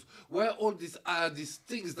cables? Where are all these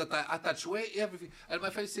things that I attach? Where everything? And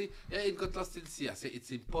my friend say, yeah, it got lost in sea. I say,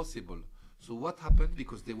 it's impossible. So what happened?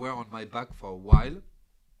 Because they were on my back for a while.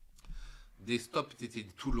 They stopped it in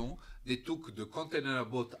Toulon. They took the container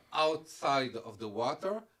boat outside of the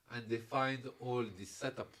water, and they find all this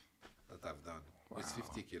setup that I've done with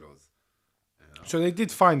 50 kilos. You know? So they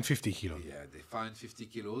did find 50 kilos? Yeah, they found 50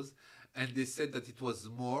 kilos. And they said that it was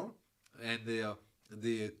more and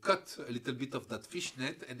they cut a little bit of that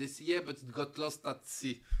fishnet, and they say, yeah, but it got lost at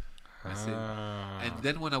sea. I said, and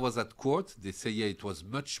then when I was at court, they say, yeah, it was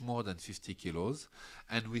much more than 50 kilos,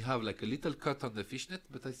 and we have like a little cut on the fishnet.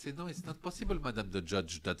 But I say, no, it's not possible, Madam the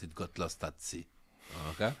Judge, that it got lost at sea.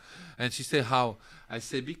 Okay, and she say, how? I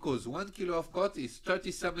say, because 1 kilo of cod is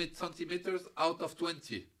 37 centimeters out of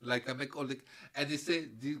 20. Like I make all the, and they say,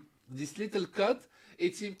 this little cut,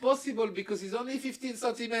 it's impossible because it's only 15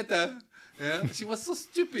 centimeters. Yeah, she was so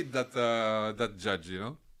stupid, that that judge, you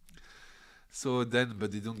know. So then,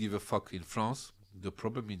 but they don't give a fuck in France. The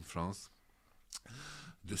problem in France,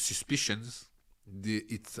 the suspicions,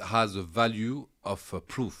 it has a value of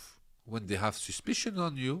proof. When they have suspicion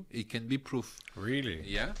on you, it can be proof. Really?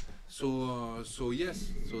 Yeah. So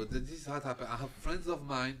yes. So this is what happened. I have friends of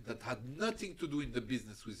mine that had nothing to do in the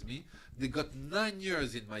business with me. They got 9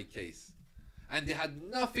 years in my case, and they had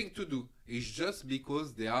nothing to do. It's just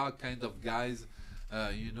because they are kind of guys.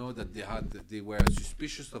 You know, that they were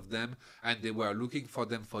suspicious of them, and they were looking for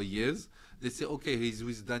them for years. They say, okay, he's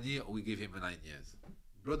with Danny, we give him 9 years.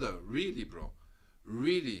 Brother, really, bro,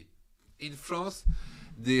 really. In France,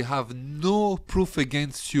 they have no proof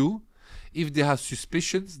against you. If they have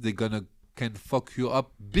suspicions, they're gonna can fuck you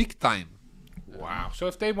up big time. Wow. So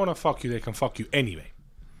if they want to fuck you, they can fuck you anyway.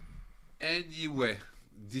 Anyway,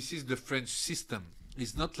 this is the French system.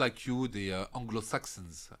 It's not like you, the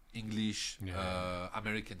Anglo-Saxons, English,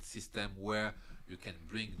 American system, where you can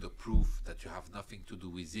bring the proof that you have nothing to do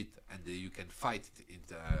with it, and you can fight it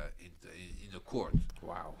in a court.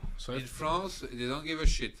 Wow. So in France, they don't give a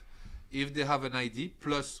shit. If they have an ID,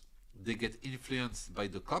 plus they get influenced by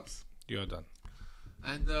the cops, you're done.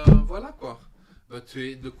 And voila quoi. But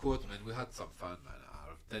in the court, man, we had some fun, man.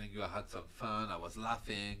 I'm telling you, I had some fun. I was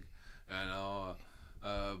laughing, you know.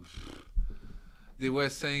 They were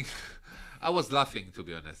saying, I was laughing, to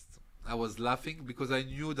be honest. I was laughing because I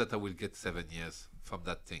knew that I will get 7 years from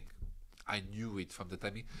that thing. I knew it from the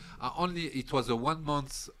timing. It was a 1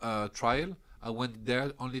 month trial. I went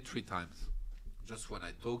there only 3 times. Just when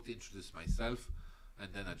I talked, introduced myself, and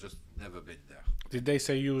then I just never been there. Did they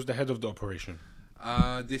say you was the head of the operation?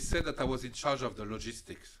 They said that I was in charge of the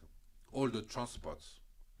logistics, all the transports.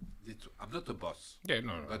 I'm not a boss. Yeah,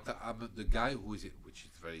 no. But I'm the guy who is, which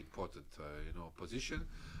is very important, position.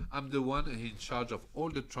 I'm the one in charge of all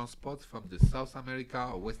the transport from the South America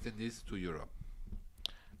or West Indies to Europe.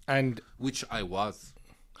 And which I was.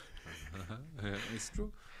 It's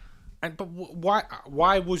true. And but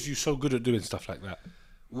why was you so good at doing stuff like that?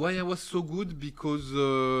 Why I was so good? Because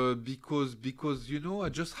you know, I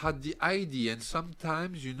just had the idea, and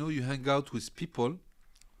sometimes, you know, you hang out with people,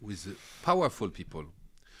 with powerful people,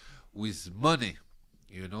 with money,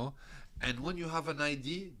 you know, and when you have an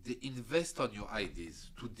idea, they invest on your ideas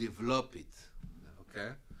to develop it.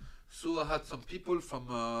 Okay, so I had some people from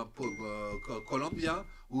Colombia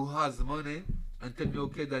who has money and tell me,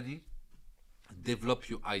 okay, Danny, develop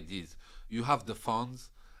your ideas. You have the funds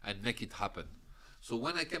and make it happen. So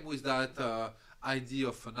when I came with that idea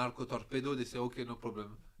of a narco torpedo, they say, okay, no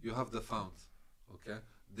problem. You have the funds. Okay,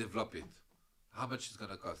 develop it. How much is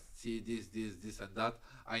gonna cost? See this and that.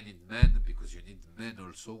 I need men, because you need men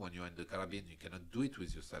also when you're in the Caribbean. You cannot do it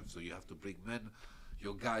with yourself. So you have to bring men,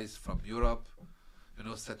 your guys from Europe, you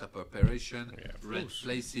know, set up operation, rent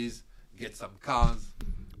places, get some cars.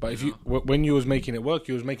 But if when you was making it work,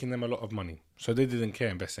 you was making them a lot of money. So they didn't care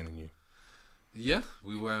investing in you. Yeah,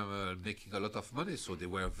 we were making a lot of money, so they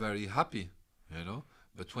were very happy, you know.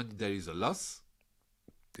 But when there is a loss,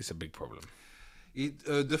 it's a big problem.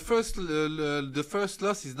 The first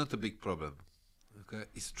loss is not a big problem. Okay,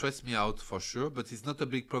 it stressed me out for sure, but it's not a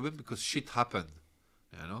big problem because shit happened,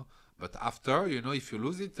 you know. But after, you know, if you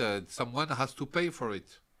lose it, someone has to pay for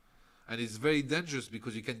it, and it's very dangerous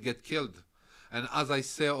because you can get killed. And as I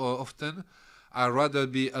say often, I'd rather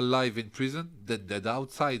be alive in prison than dead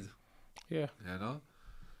outside. Yeah. You know?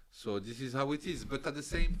 So this is how it is. But at the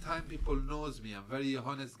same time, people knows me. I'm a very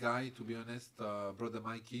honest guy, to be honest, Brother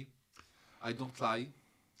Mikey. I don't lie.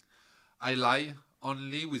 I lie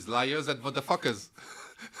only with liars and motherfuckers.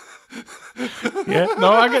 Yeah,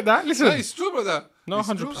 no, I get that. Listen. No, it's true, brother. No, it's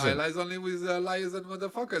 100%. True. I lie only with liars and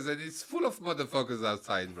motherfuckers. And it's full of motherfuckers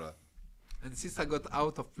outside, bro. And since I got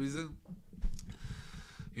out of prison,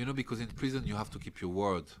 you know, because in prison you have to keep your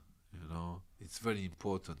word, you know. It's very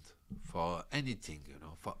important for anything, you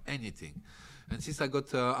know, for anything. And since I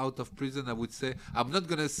got out of prison, I would say, I'm not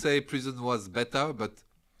going to say prison was better, but,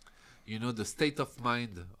 you know, the state of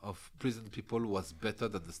mind of prison people was better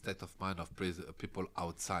than the state of mind of prison people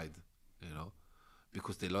outside, you know,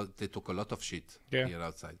 because they took a lot of shit here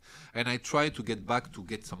outside. And I tried to get back, to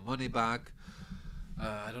get some money back,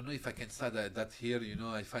 I don't know if I can say that here,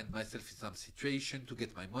 I find myself in some situation to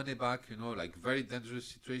get my money back, like very dangerous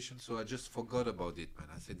situation. So I just forgot about it, man.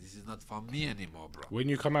 I said, this is not for me anymore, bro. When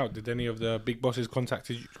you come out, did any of the big bosses contact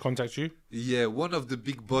you? Yeah, one of the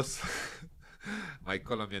big boss, my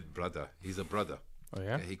Colombian brother, he's a brother. Oh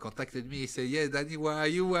yeah. He contacted me. He said, "Yeah, Danny, where are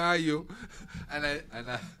you? Where are you?" and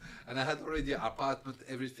I had already an apartment,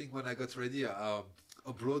 everything when I got ready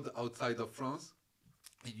abroad outside of France,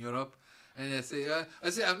 in Europe. And I say,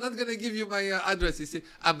 I'm not gonna give you my address. He said,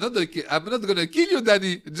 I'm not gonna kill you,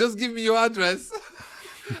 Danny. Just give me your address.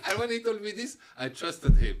 And when he told me this, I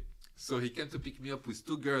trusted him. So he came to pick me up with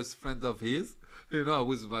two girls, friend of his. I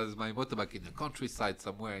was my motorbike in the countryside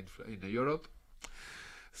somewhere in Europe.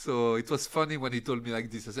 So it was funny when he told me like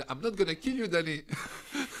this. I said, I'm not gonna kill you, Danny.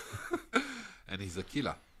 And he's a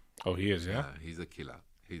killer. Oh, he is, yeah? He's a killer.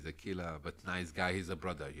 He's a killer, but nice guy. He's a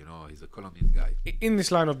brother, He's a Colombian guy. In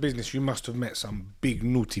this line of business, you must have met some big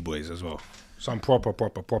naughty boys as well. Some proper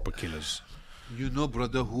killers.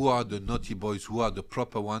 Brother, who are the naughty boys, who are the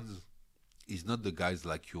proper ones, is not the guys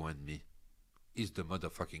like you and me. It's the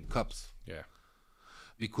motherfucking cops. Yeah.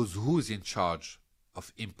 Because who's in charge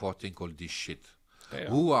of importing all this shit? They are.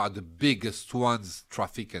 Who are the biggest ones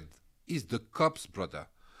trafficking? It's the cops, brother.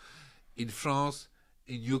 In France,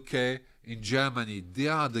 in UK, in Germany, they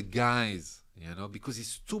are the guys, because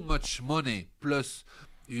it's too much money. Plus,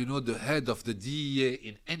 the head of the DEA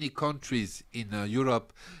in any countries in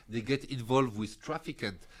Europe, they get involved with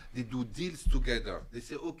trafficking. They do deals together. They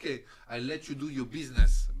say, okay, I'll let you do your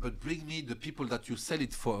business, but bring me the people that you sell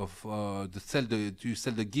it you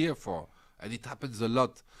sell the gear for. And it happens a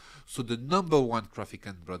lot. So the number one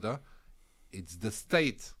trafficant, brother, it's the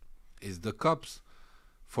state, it's the cops.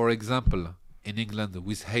 For example, in England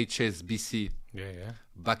with HSBC. Yeah.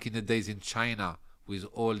 Back in the days in China with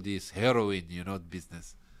all this heroin,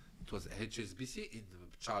 business. It was HSBC in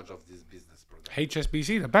charge of this business, brother.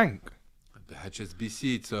 HSBC, the bank. The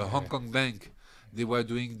HSBC, it's a Hong Kong bank. They were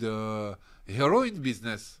doing the heroin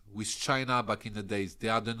business with China back in the days. They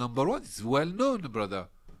are the number one. It's well known, brother.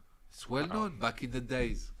 It's well known back in the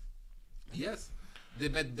days. Yes. They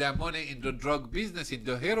made their money in the drug business, in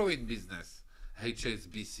the heroin business.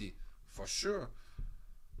 HSBC, for sure.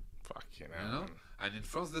 Fucking hell. And in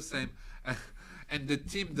France the same. And the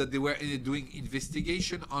team that they were doing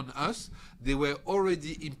investigation on us, they were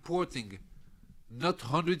already importing not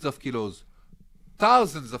hundreds of kilos,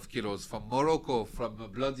 thousands of kilos from Morocco, from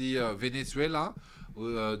bloody Venezuela,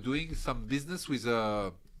 doing some business with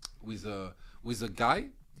a guy.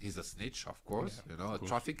 He's a snitch, of course, a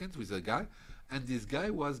trafficant with a guy. And this guy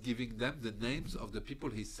was giving them the names of the people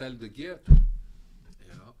he sell the gear to.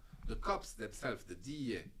 The cops themselves, the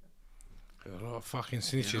DEA. A lot of fucking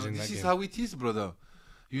snitches in that game. This is how it is, brother.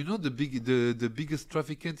 The biggest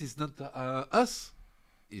trafficant is not us.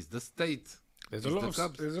 It's the state. There's a lot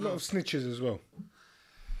of snitches as well.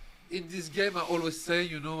 In this game, I always say,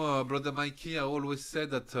 brother Mikey, I always say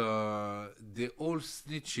that they're all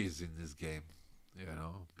snitches in this game,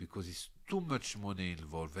 because it's too much money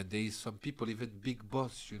involved. And there is some people, even big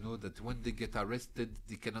boss, that when they get arrested,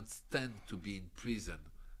 they cannot stand to be in prison.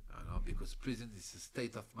 Because prison is a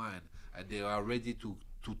state of mind, and they are ready to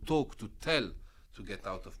talk, to tell, to get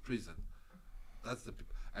out of prison. That's the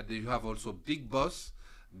people. And then you have also big boss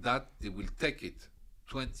that they will take it.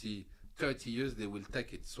 20, 30 years, they will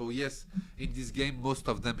take it. So yes, in this game, most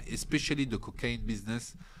of them, especially the cocaine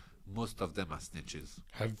business, most of them are snitches.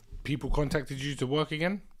 Have people contacted you to work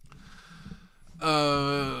again?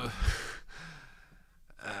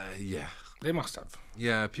 Yeah. They must have.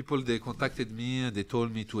 Yeah, people, they contacted me and they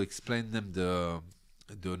told me to explain them the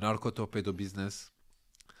narco-torpedo business.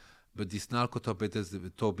 But this narco-torpedo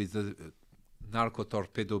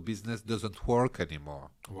business doesn't work anymore.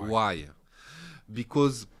 Why?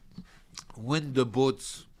 Because when the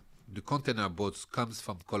container boats comes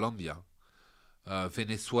from Colombia,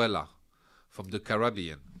 Venezuela, from the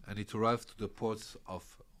Caribbean, and it arrives to the ports of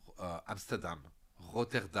Amsterdam,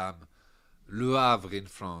 Rotterdam, Le Havre in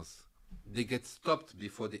France, they get stopped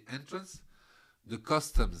before the entrance. The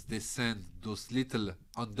customs, they send those little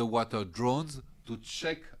underwater drones to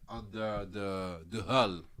check on the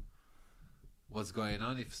hull what's going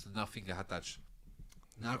on if nothing attached.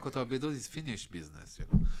 Narco-torpedoes is finished business,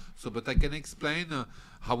 So, but I can explain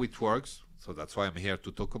how it works. So that's why I'm here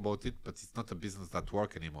to talk about it. But it's not a business that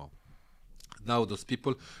works anymore. Now those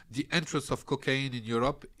people, the entrance of cocaine in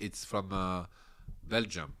Europe, it's from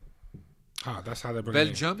Belgium. That's how they bring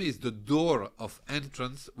Belgium is the door of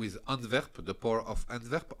entrance with Antwerp, the port of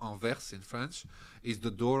Antwerp, Anvers in French, is the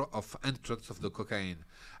door of entrance of the cocaine.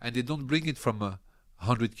 And they don't bring it from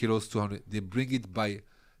 100 kilos to 100, they bring it by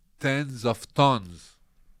tens of tons.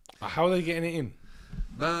 How are they getting it in?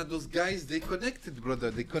 Man, those guys, they connected,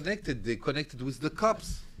 brother. They connected with the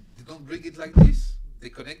cops. They don't bring it like this. They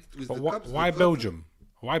connected with the cops. Why Belgium?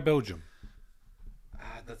 Why Belgium?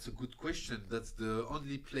 That's a good question. That's the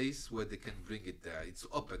only place where they can bring it there. It's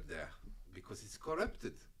open there because it's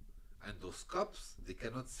corrupted. And those cops, they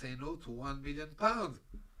cannot say no to £1 million.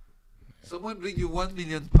 Someone bring you £1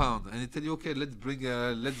 million and they tell you, okay, let's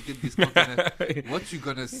get this container. What you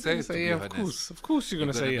gonna say? To Yeah, be of honest? course, you're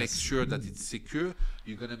gonna say Make yes. sure that it's secure.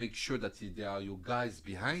 You're gonna make sure that there are your guys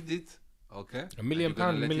behind it. Okay. £1 million,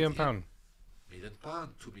 £1 million. £1 million,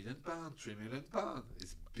 £2 million, £3 million.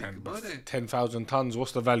 It's big money. 10,000 tons.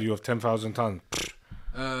 What's the value of 10,000 tons?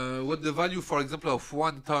 What the value, for example, of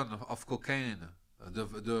 1 ton of cocaine?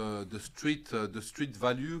 The street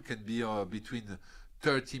value can be between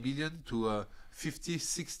 30 million to 50,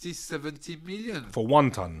 60, 70 million For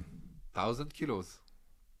 1 ton. 1,000 kilos.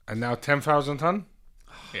 And now 10,000 ton?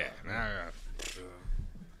 Yeah.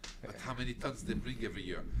 But how many tons they bring every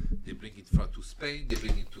year? They bring it to Spain. They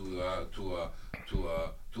bring it to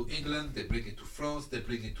England. They bring it to France. They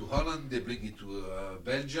bring it to Holland. They bring it to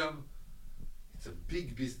Belgium. It's a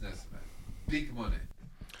big business, man. Big money.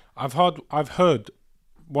 I've heard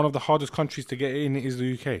one of the hardest countries to get in is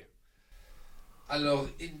the UK. Alors,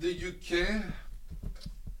 in the UK,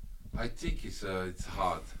 I think it's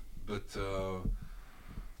hard, but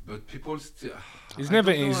people still. It's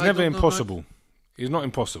never impossible. It's not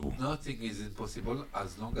impossible. Nothing is impossible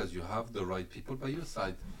as long as you have the right people by your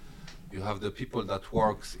side. You have the people that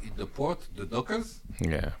works in the port, the dockers.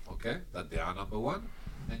 Yeah. Okay, that they are number one,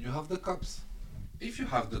 and you have the cops. If you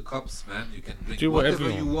have the cops, man, you can bring Do whatever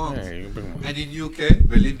you want. Yeah, you bring and in UK,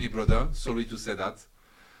 believe me, brother, sorry to say that,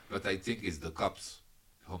 but I think it's the cops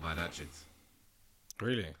who manage it.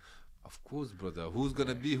 Really? Of course, brother. Who's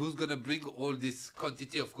gonna bring all this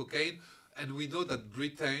quantity of cocaine? And we know that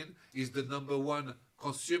Britain is the number one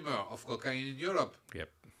consumer of cocaine in Europe. Yep.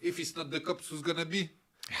 If it's not the cops, who's gonna be?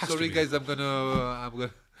 Has Sorry, to be. guys,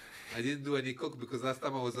 I didn't do any coke because last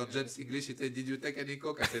time I was on James English, he said, "Did you take any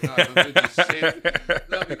coke?" I said, "No, I don't do this shit."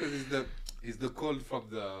 No, because it's the cold from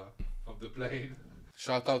the plane.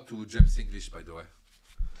 Shout out to James English, by the way.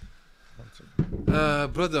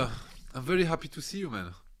 Brother, I'm very happy to see you,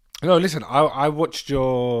 man. No, listen, I watched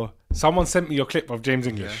someone sent me your clip of James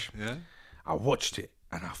English. Yeah. I watched it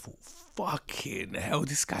and I thought, fucking hell,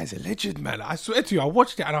 this guy's a legend, man. I swear to you, I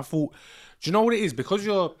watched it and I thought, do you know what it is? Because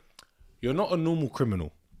you're not a normal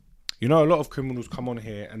criminal. You know, a lot of criminals come on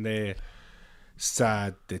here and they're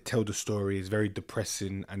sad, they tell the story, it's very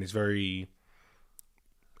depressing and it's a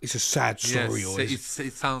sad story. Yes,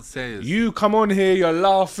 it sounds serious. You come on here, you're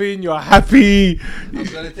laughing, you're happy. I'm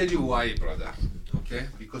gonna tell you why, brother. Okay?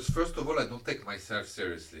 Because first of all, I don't take myself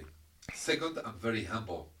seriously. Second, I'm very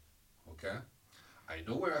humble. Okay? I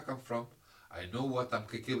know where I come from. I know what I'm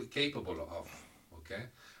capable of. Okay?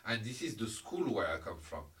 And this is the school where I come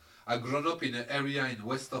from. I grown up in an area in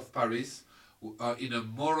west of Paris, in a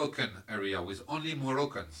Moroccan area with only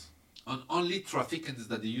Moroccans, and only traffickers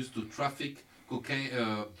that they used to traffic cocaine,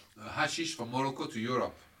 hashish from Morocco to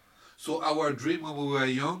Europe. So our dream when we were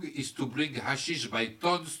young is to bring hashish by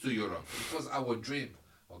tons to Europe. It was our dream,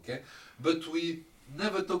 okay? But we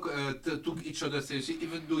never took each other seriously,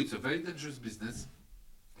 even though it's a very dangerous business.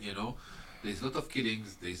 You know, there's a lot of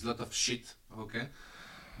killings, there's a lot of shit, okay?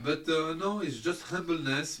 But no, it's just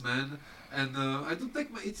humbleness, man. And I don't take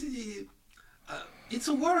it's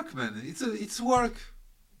a work, man. It's work,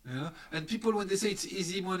 you know. And people when they say it's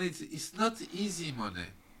easy money, it's not easy money.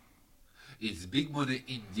 It's big money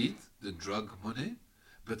indeed, the drug money,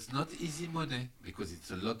 but it's not easy money because it's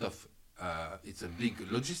a lot of it's a big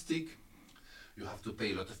logistic. You have to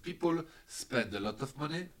pay a lot of people, spend a lot of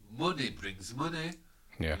money. Money brings money.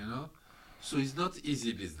 Yeah. You know, so it's not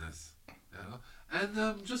easy business. You know, and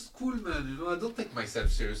I'm just cool, man. You know, I don't take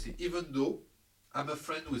myself seriously, even though I'm a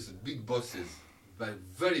friend with big bosses, like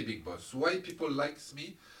very big boss. Why people likes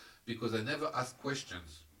me? Because I never ask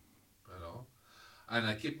questions. You know, and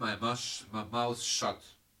I keep my mouth shut.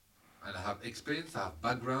 And I have experience, I have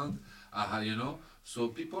background, you know. So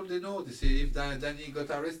people they know. They say if Danny got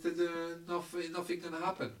arrested, nothing gonna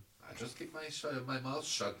happen. I just keep my mouth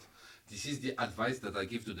shut. This is the advice that I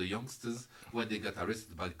give to the youngsters when they get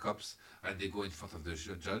arrested by cops and they go in front of the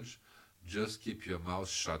judge. Just keep your mouth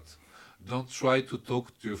shut. Don't try to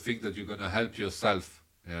talk to you think that you're gonna help yourself,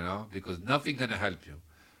 you know, because nothing gonna help you.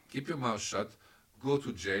 Keep your mouth shut. Go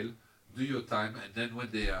to jail. Do your time, and then when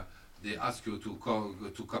they ask you to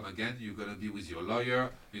come again, you're gonna be with your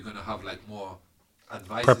lawyer. You're gonna have like more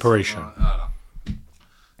advice. Preparation.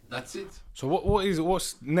 That's it. So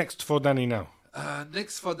what's next for Danny now?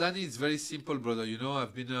 Next for Danny, it's very simple, brother. You know,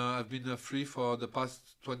 I've been free for the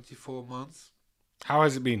past 24 months. How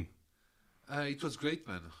has it been? It was great,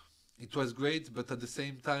 man. It was great, but at the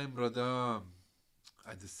same time, brother, I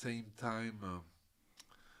have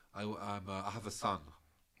a son.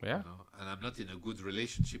 Yeah. You know, and I'm not in a good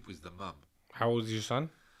relationship with the mom. How old is your son?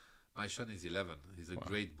 My son is 11. He's a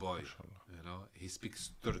great boy. You know, he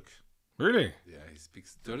speaks Turk. Really? Yeah, he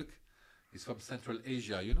speaks Turk. He's from Central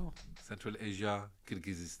Asia, you know, Central Asia,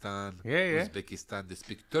 Kyrgyzstan, Yeah. Uzbekistan. They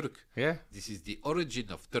speak Turk. Yeah. This is the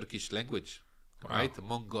origin of Turkish language, right?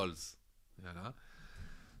 Mongols, you know.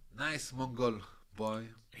 Nice Mongol boy.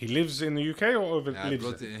 He lives in the UK or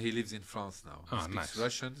He lives in France now. He speaks nice.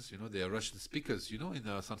 Russians, you know. They are Russian speakers, you know. In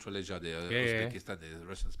Central Asia, they are Uzbekistan, they are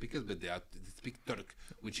Russian speakers, but they speak Turk,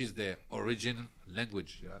 which is their origin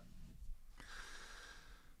language. Yeah.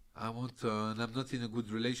 And I'm not in a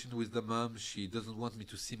good relation with the mom. She doesn't want me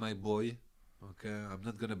to see my boy. Okay, I'm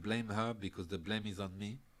not gonna blame her because the blame is on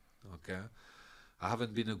me. Okay, I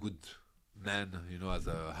haven't been a good man, you know, as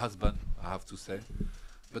a husband, I have to say.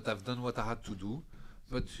 But I've done what I had to do.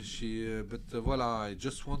 But voila, I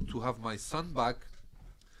just want to have my son back,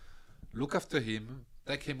 look after him,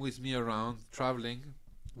 take him with me around, traveling,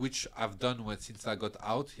 which I've done since I got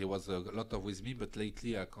out. He was a lot of with me, but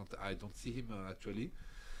lately I don't see him actually.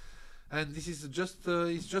 And this is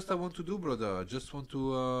it's just I want to do, brother. I just want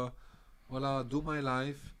to, do my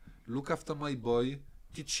life, look after my boy,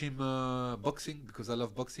 teach him boxing because I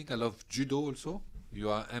love boxing. I love judo also. You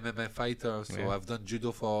are MMA fighter, so I've done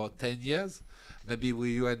judo for 10 years. Maybe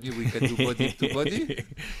you and me, we can do body to body.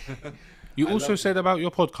 You also said about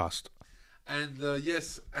your podcast. And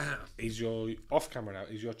yes. Is your off camera now?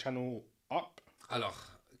 Is your channel up? Alors,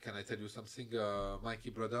 can I tell you something, Mikey,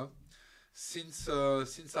 brother? Since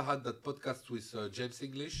I had that podcast with James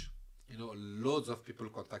English, you know, loads of people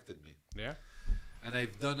contacted me. Yeah. And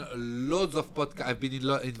I've done loads of podcasts. I've been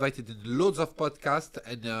invited in loads of podcasts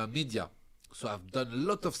and media. So I've done a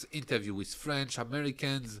lot of interviews with French,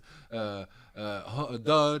 Americans,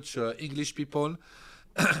 Dutch, English people.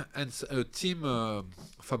 And a team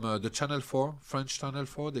from the Channel 4, French Channel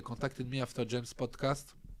 4, they contacted me after James'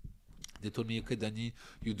 podcast. They told me, okay, Danny,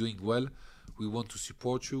 you're doing well. We want to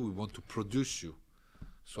support you. We want to produce you.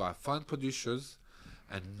 So I found producers.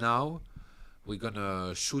 And now we're going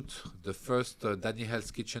to shoot the first Danny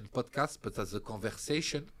Hell's Kitchen podcast, but as a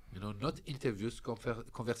conversation, you know, not interviews,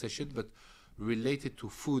 conversation, but related to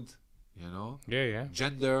food, you know. Yeah.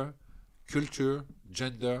 Gender, culture,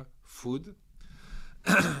 food.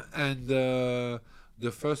 And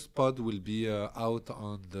the first pod will be out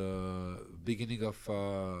on the beginning of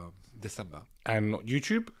December. And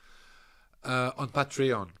YouTube? On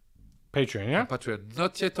Patreon. Patreon, yeah? On Patreon.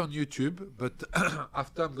 Not yet on YouTube, but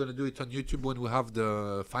after I'm going to do it on YouTube when we have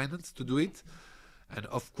the finance to do it. And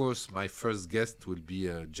of course, my first guest will be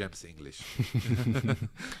James English.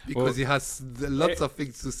 Because he has lots of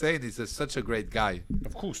things to say and he's such a great guy.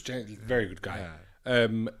 Of course, James, very good guy. Yeah.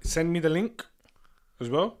 Send me the link as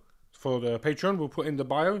well for the Patreon. We'll put in the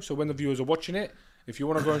bio. So when the viewers are watching it, if you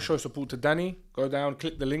want to go and show support to Danny, go down,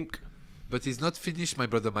 click the link. But it's not finished, my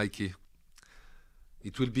brother Mikey.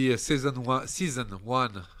 It will be a season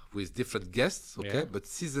one with different guests, okay? Yeah. But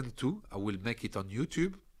season 2, I will make it on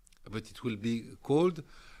YouTube, but it will be called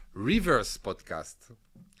Reverse Podcast,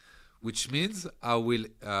 which means I will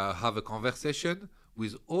have a conversation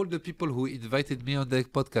with all the people who invited me on their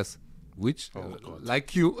podcast, which,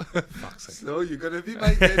 like you. So you're going to be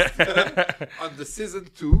my guest on the season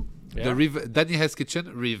 2, Danny Hell's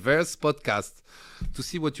Kitchen Reverse Podcast, to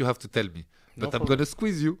see what you have to tell me. But I'm going to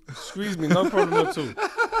squeeze you. Squeeze me, no problem at all.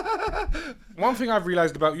 One thing I've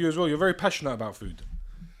realized about you as well, you're very passionate about food.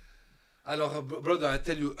 Alors, brother, I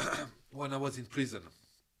tell you, when I was in prison,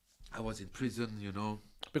 you know.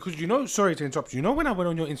 Because, you know, sorry to interrupt, you know when I went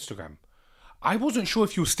on your Instagram, I wasn't sure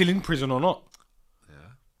if you were still in prison or not. Yeah.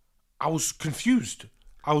 I was confused.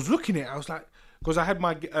 I was looking at it, I was like, because I had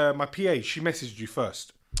my PA, she messaged you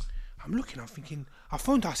first. I'm looking, I'm thinking, I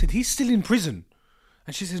phoned her, I said, he's still in prison.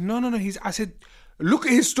 And she says, no, I said, look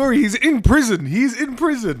at his story, he's in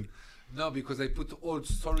prison. No, because I put old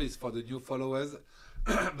stories for the new followers.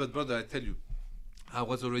 But brother, I tell you, I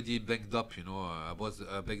was already banked up, you know. I was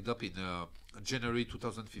banked up in January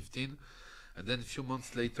 2015. And then a few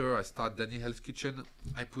months later, I started Danny Hell's Kitchen.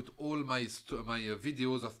 I put all my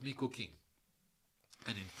videos of me cooking.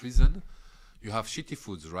 And in prison, you have shitty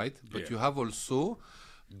foods, right? But you have also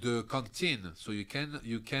the canteen, so you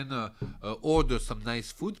can order some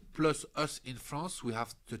nice food. Plus us in France, we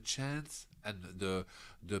have the chance, and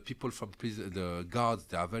the people from prison, the guards,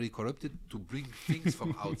 they are very corrupted, to bring things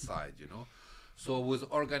from outside, you know. So I was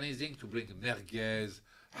organizing to bring merguez,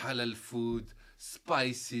 halal food,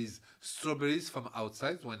 spices, strawberries from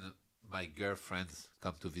outside when my girlfriends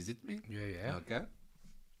come to visit me. Yeah. Okay.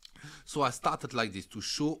 So I started like this to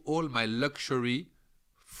show all my luxury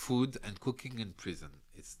food and cooking in prison.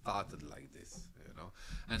 It started like this, you know.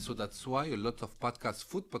 And so that's why a lot of podcasts,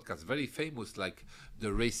 food podcasts, very famous, like the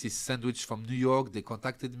Racist Sandwich from New York, they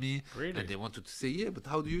contacted me. Really? And they wanted to say, yeah, but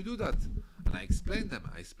how do you do that? And I explained them.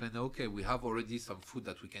 I explained, okay, we have already some food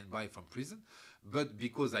that we can buy from prison, but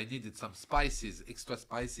because I needed some spices, extra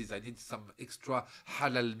spices, I needed some extra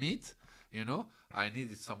halal meat, you know, I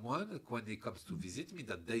needed someone when he comes to visit me,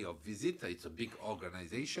 that day of visit, it's a big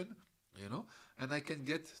organization, you know, and I can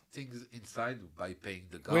get things inside by paying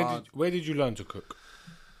the guard. Where did you learn to cook?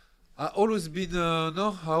 I always been,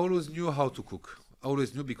 I always knew how to cook. I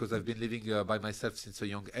always knew because I've been living by myself since a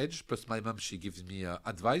young age. Plus my mom, she gives me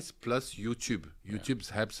advice. Plus YouTube. YouTube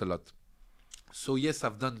helps a lot. So yes,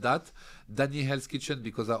 I've done that. Danny Hell's Kitchen,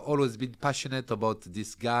 because I've always been passionate about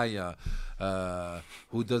this guy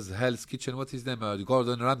who does Hell's Kitchen. What's his name?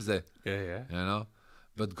 Gordon Ramsay. Yeah. You know?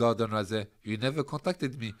 But Gordon Ramsay, you never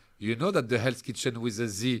contacted me. You know that the Hell's Kitchen with a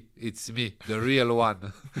Z, it's me, the real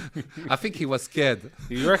one. I think he was scared.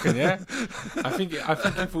 You reckon, yeah? I think he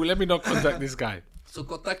thought, let me not contact this guy. So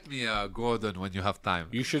contact me, Gordon, when you have time.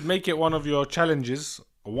 You should make it one of your challenges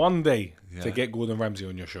one day to get Gordon Ramsay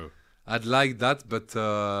on your show. I'd like that, but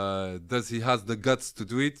does he has the guts to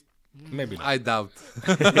do it? Maybe not. I doubt.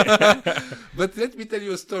 But let me tell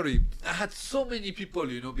you a story. I had so many people,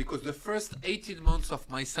 you know, because the first 18 months of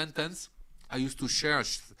my sentence, I used to share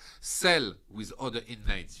cell with other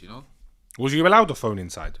inmates, you know. Was you allowed a phone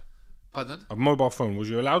inside? Pardon? A mobile phone? Was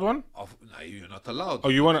you allowed one? No, you're not allowed. Oh,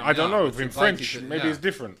 you want to? I don't know. it's In invited, French, maybe it's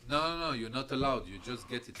different. No, you're not allowed. You just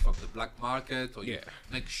get it from the black market, or you Yeah.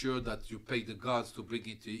 make sure that you pay the guards to bring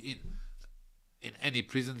it in. In any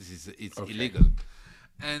prison, it's illegal.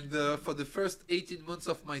 And for the first 18 months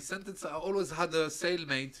of my sentence, I always had a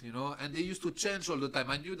cellmate, you know, and they used to change all the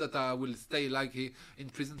time. I knew that I will stay like in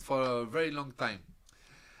prison for a very long time.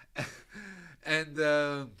 And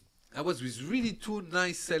I was with really two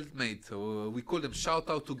nice cellmates. We call them shout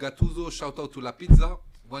out to Gattuso, shout out to La Pizza.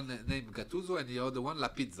 One named Gattuso and the other one La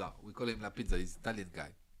Pizza. We call him La Pizza. He's an Italian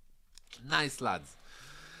guy. Nice lads.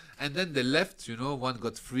 And then they left, you know, one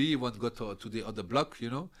got free, one got to the other block,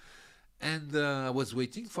 you know. And I was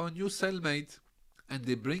waiting for a new cellmate. And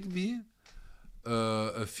they bring me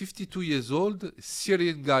a 52 years old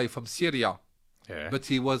Syrian guy from Syria. Yeah. But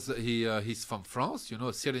he's from France, you know,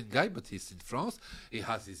 a Syrian guy, but he's in France. He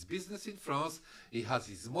has his business in France. He has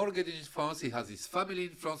his mortgage in France. He has his family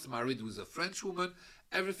in France, married with a French woman.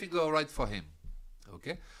 Everything all right for him.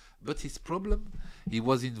 Okay? But his problem, he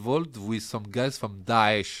was involved with some guys from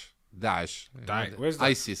Daesh. Where's that?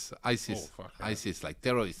 ISIS, Oh, fuck, yeah. ISIS, like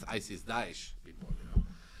terrorists, ISIS, Daesh people, you know.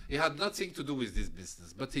 He had nothing to do with this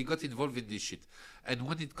business, but he got involved in this shit. And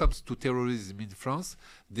when it comes to terrorism in France,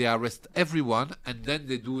 they arrest everyone, and then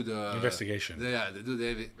they do the Investigation.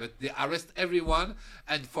 But they arrest everyone,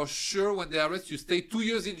 and for sure, when they arrest you, stay 2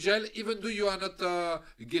 years in jail, even though you are not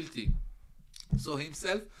guilty. So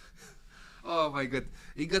himself. Oh my God!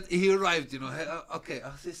 He arrived, you know. Okay,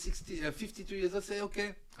 I say 52 years. I say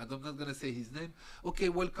okay. I'm not gonna say his name. Okay,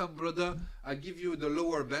 welcome, brother. I give you the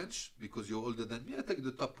lower bench because you're older than me. I take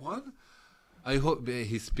the top one. I hope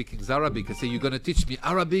he's speaking Arabic. I say, you're gonna teach me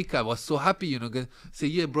Arabic. I was so happy, you know. Say,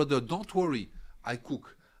 yeah, brother. Don't worry. I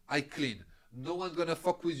cook. I clean. No one gonna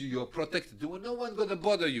fuck with you. You're protected. No one gonna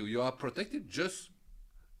bother you. You are protected. Just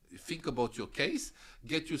think about your case.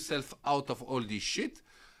 Get yourself out of all this shit.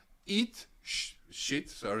 Eat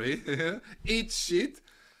shit, eat shit,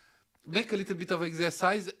 make a little bit of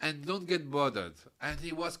exercise, and don't get bothered. And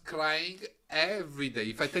he was crying every day.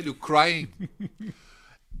 If I tell you crying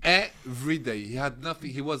every day, he had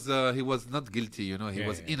nothing. He was not guilty, you know. He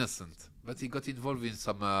was innocent, but he got involved in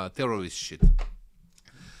some terrorist shit,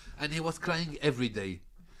 and he was crying every day.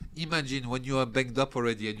 Imagine when you are banged up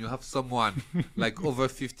already and you have someone like over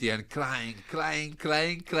 50 and crying.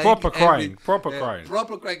 Proper crying,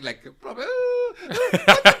 like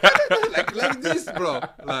like this, bro.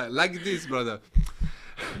 Like this, brother.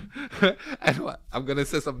 And what? I'm gonna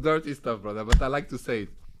say some dirty stuff, brother, but I like to say it.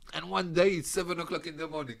 And one day it's 7 o'clock in the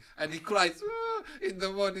morning, and he cries in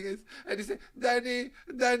the morning, and he said, "Danny,"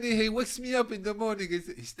 he wakes me up in the morning.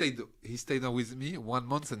 He stayed on with me 1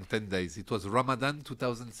 month and 10 days. It was Ramadan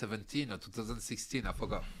 2017 or 2016, I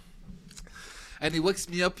forgot. And he wakes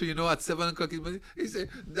me up, at 7 o'clock in the morning. He said,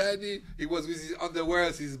 Danny, he was with his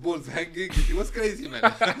underwear, his balls hanging. He was crazy, man.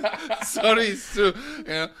 Sorry, it's true.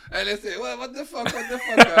 And I say, well, what the fuck?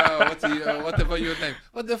 Whatever your name.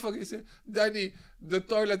 What the fuck? He said, Danny, the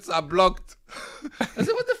toilets are blocked. I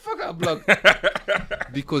said, what the fuck are blocked?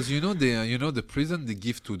 Because the prison, they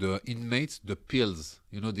give to the inmates the pills,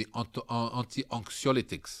 the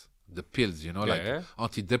anti-anxiolytics. The pills, like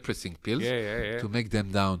antidepressing pills to make them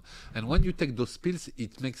down. And when you take those pills,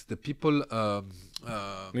 it makes the people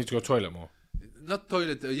need to go toilet more. Not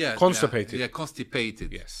toilet, constipated. Yeah,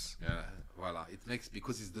 constipated. Yes. Voila. It makes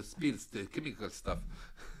because it's the pills, the chemical stuff.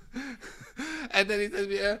 And then he tells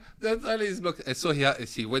me, the toilet is blocked. And so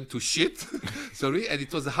he went to shit, sorry, and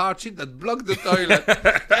it was a hard shit that blocked the toilet.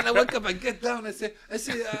 And I wake up and get down and say,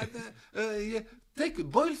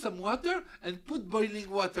 boil some water and put boiling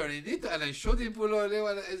water in it. And I showed him full olive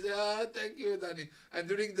oil. I said, thank you, Danny. And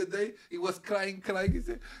during the day, he was crying. He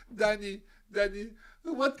said, Danny,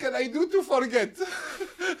 what can I do to forget?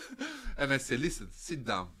 And I said, listen, sit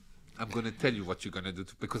down. I'm going to tell you what you're going to do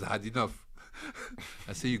because I had enough.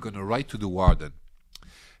 I say, you're going to write to the warden.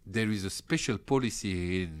 There is a special policy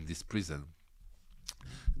here in this prison.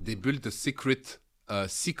 They built a secret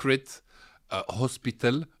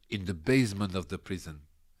hospital in the basement of the prison,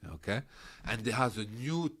 okay? And there has a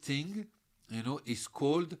new thing, it's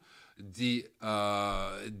called the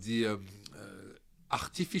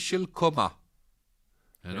artificial coma.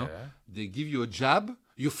 They give you a jab,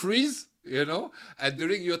 you freeze, and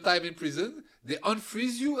during your time in prison, they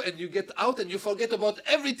unfreeze you and you get out and you forget about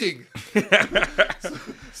everything.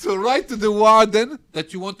 So write to the warden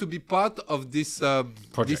that you want to be part of this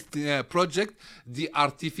project, the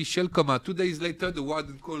artificial coma. 2 days later, the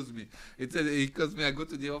warden calls me. He calls me, I go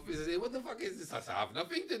to the office and say, what the fuck is this? I say, I have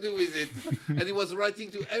nothing to do with it. And he was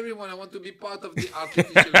writing to everyone, I want to be part of the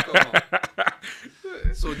artificial coma.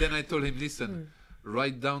 So then I told him, listen,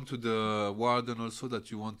 write down to the warden also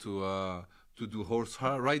that you want to do horse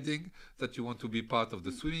riding, that you want to be part of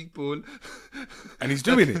the swimming pool. And he's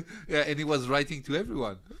doing it. Yeah, and he was writing to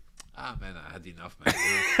everyone. Man, I had enough, man.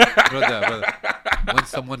 brother, when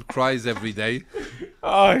someone cries every day,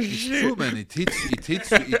 it's true, man. It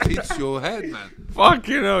hits your head, man. Fuck,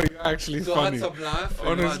 you're actually so funny. I had some laugh.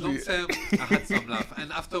 Honestly. Don't say I had some laugh.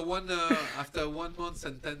 And after 1 month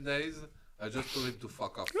and 10 days, I just told him to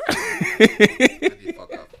fuck off. And he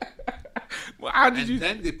fuck off. Well, how did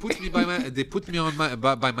then they put me by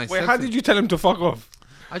myself. Wait, how did you tell him to fuck off?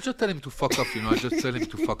 I just tell him to fuck off, I just tell him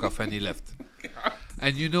to fuck off, and he left.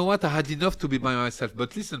 And you know what? I had enough to be by myself.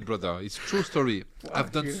 But listen, brother, it's true story.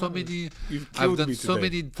 I've done so many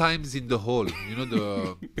times in the hole.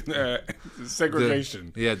 The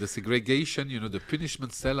segregation. The segregation. The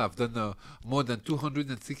punishment cell. I've done more than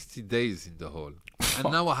 260 days in the hole. And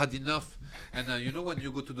now I had enough. And when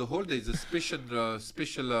you go to the hole, there is a special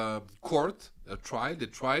court, a trial. They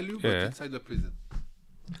trial you, but inside the prison.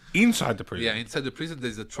 Inside the prison? Yeah, inside the prison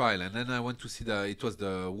there's a trial. And then I went to see it was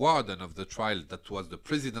the warden of the trial that was the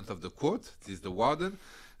president of the court. This is the warden.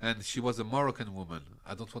 And she was a Moroccan woman.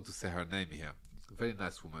 I don't want to say her name here. Very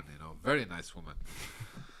nice woman, very nice woman.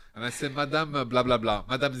 And I said, Madame blah, blah, blah.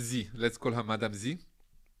 Madame Z. Let's call her Madame Z.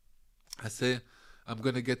 I say, I'm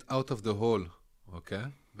going to get out of the hole, okay?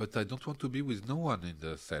 But I don't want to be with no one in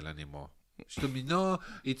the cell anymore. She told me, no,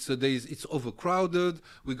 it's overcrowded.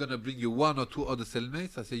 We're going to bring you 1 or 2 other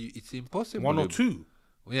cellmates. I say, it's impossible. 1 or 2?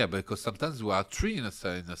 Yeah, because sometimes we are 3 in a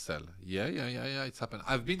cell. Yeah, it's happened.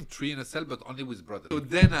 I've been 3 in a cell, but only with brothers. So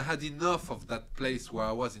then I had enough of that place where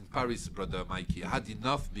I was in Paris, brother Mikey. I had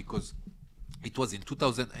enough because it was in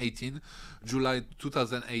 2018, July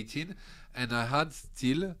 2018, and I had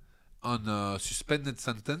still on a suspended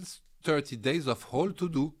sentence 30 days of hole to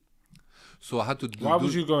do. So I had to do... Why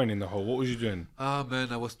was you going in the hole? What was you doing?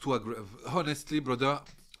 Man, I was too aggressive. Honestly, brother,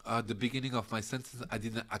 at the beginning of my sentence, I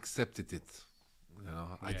didn't accept it.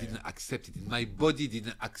 I didn't accept it. My body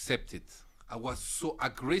didn't accept it. I was so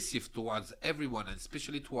aggressive towards everyone, and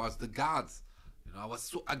especially towards the guards. I was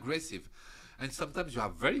so aggressive. And sometimes you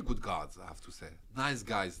have very good guards, I have to say. Nice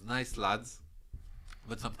guys, nice lads.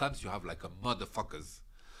 But sometimes you have like a motherfuckers.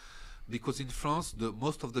 Because in France,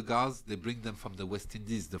 most of the guards, they bring them from the West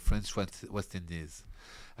Indies, the French West Indies.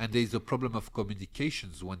 And there is a problem of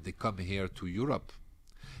communications when they come here to Europe.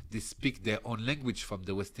 They speak their own language from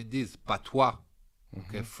the West Indies, patois,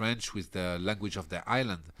 okay, French with the language of their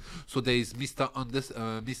island. So there is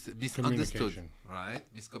misunderstood, right?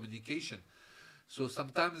 Miscommunication. So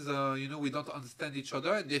sometimes, we don't understand each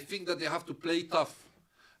other, and they think that they have to play tough.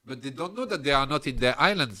 But they don't know that they are not in their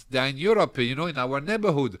islands. They are in Europe, in our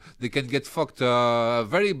neighborhood. They can get fucked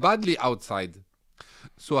very badly outside.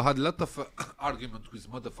 So I had a lot of argument with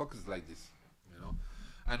motherfuckers like this, you know.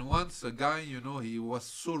 And once a guy, you know, he was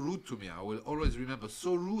so rude to me. I will always remember,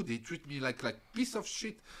 so rude. He treated me like piece of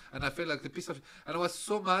shit, and I felt like a piece of. And I was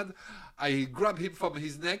so mad. I grabbed him from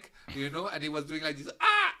his neck, you know, and he was doing like this.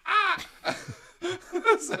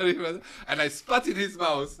 Sorry, man. And I spat in his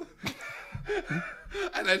mouth.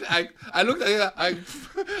 And I looked at him.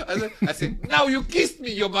 I said, "Now you kissed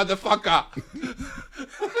me, you motherfucker."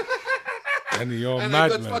 And you're and mad, I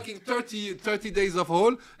got man. fucking 30 days of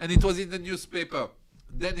hole, and it was in the newspaper.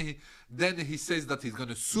 Then he says that he's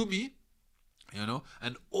gonna sue me, you know,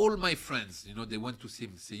 and all my friends, you know, they went to see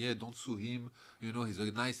him, say, yeah, don't sue him, you know, he's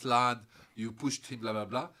a nice lad, you pushed him, blah blah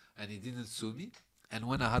blah, and he didn't sue me. And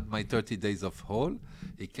when I had my 30 days of hole,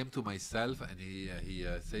 he came to myself and he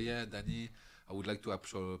said, yeah, Danny, I would like to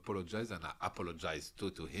apologize, and I apologized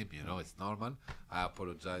to him, you know, it's normal. I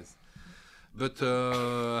apologize. But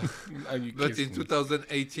but in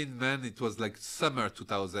 2018, man, it was like summer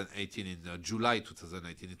 2018, in July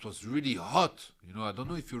 2018. It was really hot. You know, I don't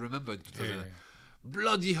know if you remember. In 2018,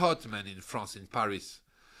 bloody hot, man, in France, in Paris.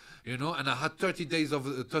 You know, and I had 30 days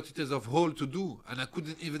of hole to do, and I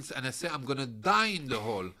couldn't even. And I said, I'm gonna die in the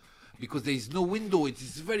hole because there is no window. It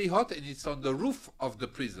is very hot, and it's on the roof of the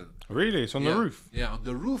prison. Really? It's on the roof? Yeah, on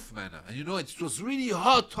the roof, man. And you know, it was really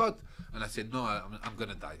hot. And I said, no, I'm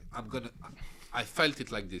gonna die. I felt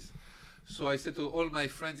it like this. So I said to all my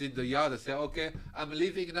friends in the yard, I said, okay, I'm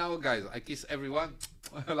leaving now, guys. I kiss everyone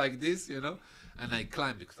like this, you know. And I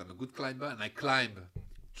climb, because I'm a good climber, and I climb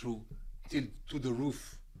through till to the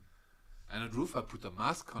roof. And on the roof, I put a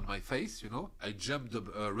mask on my face, you know. I jumped,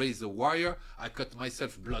 raised the wire. I cut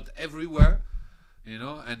myself, blood everywhere, you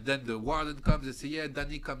know. And then the warden comes and says, yeah,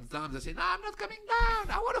 Danny comes down. I say, no, I'm not coming down.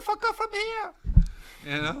 I want to fuck off from here,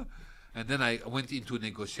 you know. And then I went into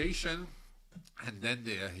negotiation, and then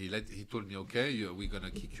he told me, okay, we're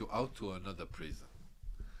gonna kick you out to another prison.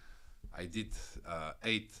 I did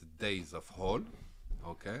 8 days of hole,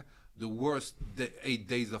 okay, the worst 8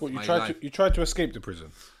 days of my life. You tried to escape the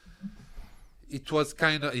prison? It was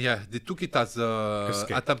kind of, yeah, they took it as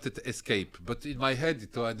attempted escape, but in my head,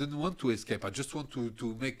 I didn't want to escape. I just want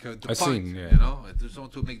to make the point, you know. I just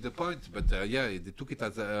want to make the point, but yeah, they took it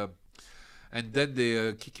as a. And then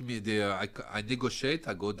they kick me. I negotiate.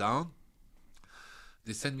 I go down.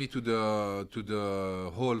 They send me to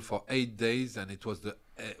the hole for 8 days, and it was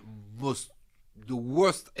the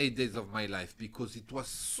worst 8 days of my life, because it was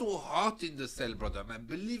so hot in the cell, brother. Man,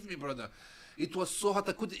 believe me, brother, it was so hot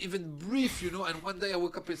I couldn't even breathe, you know. And one day I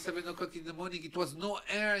woke up at 7 o'clock in the morning. It was no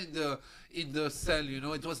air in the cell, you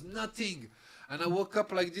know. It was nothing. And I woke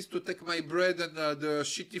up like this to take my bread and the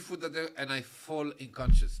shitty food, and I fall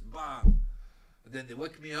unconscious. Bam. Then they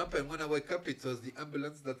wake me up, and when I wake up, it was the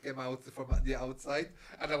ambulance that came out from the outside,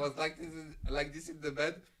 and I was like this in the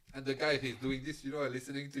bed, and the guy, he's doing this, you know,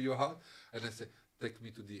 listening to your heart, and I said, take me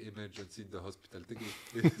to the emergency in the hospital. Take me.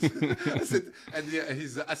 I said, and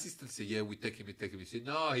his assistant said, yeah, we take him. He said,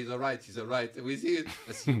 no, he's all right. We see it.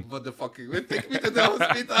 I said, motherfucking, take me to the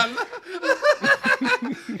hospital.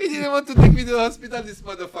 He didn't want to take me to the hospital, this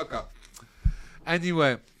motherfucker.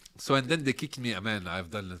 Anyway. So, and then they kicked me, man,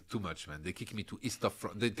 I've done too much, man. They kicked me to east of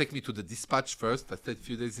France. They take me to the dispatch first. I stayed a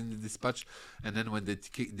few days in the dispatch. And then when they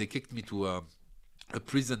kicked me to a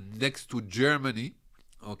prison next to Germany,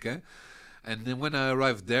 okay? And then when I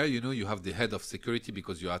arrived there, you know, you have the head of security,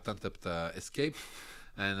 because you attempted escape.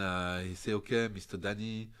 And he said, okay, Mr.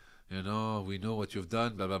 Danny, you know, we know what you've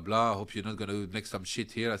done, blah, blah, blah. I hope you're not going to make some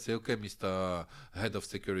shit here. I say, okay, Mr. Head of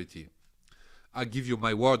Security, I give you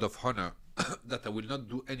my word of honor that I will not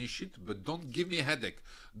do any shit, but don't give me a headache.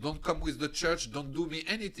 Don't come with the church. Don't do me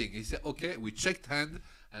anything. He said, okay, we checked hand,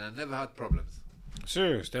 and I never had problems.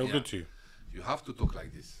 Serious? They were good to you? You have to talk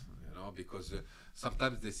like this, you know, because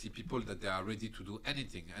sometimes they see people that they are ready to do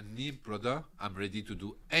anything. And me, brother, I'm ready to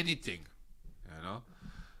do anything, you know.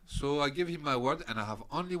 So I give him my word, and I have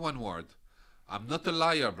only one word. I'm not a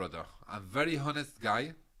liar, brother. I'm a very honest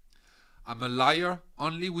guy. I'm a liar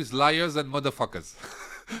only with liars and motherfuckers.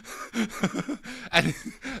 And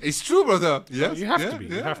it's true, brother. Yes, you have to be.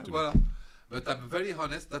 You have to be. Well, but I'm very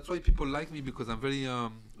honest. That's why people like me, because I'm very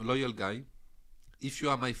loyal guy. If you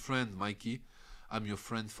are my friend, Mikey, I'm your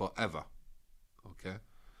friend forever. Okay?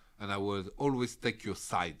 And I will always take your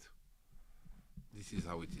side. This is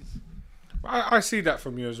how it is. I see that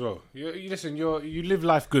from you as well. You listen, you live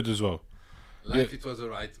life good as well. Life, it was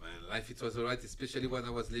alright, man. Life, it was alright, especially when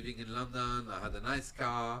I was living in London. I had a nice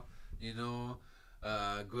car, you know,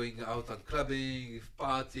 going out on clubbing,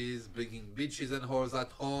 parties, bringing bitches and whores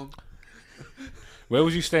at home. Where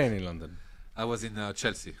was you staying in London? I was in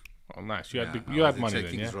Chelsea. Oh, nice. You had I you was had in money Chelsea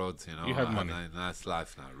then, yeah? Kings Road, you know. You had I money. a nice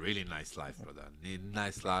life now. Really nice life, brother.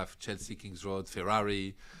 Nice life. Chelsea Kings Road,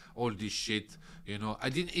 Ferrari, all this shit. You know, I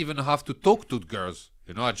didn't even have to talk to the girls.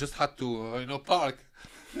 You know, I just had to, park.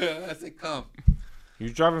 I said, come. You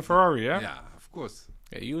was driving Ferrari, yeah? Yeah, of course.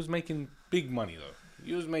 Yeah, you was making big money, though.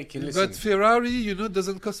 You was making, listen. But Ferrari,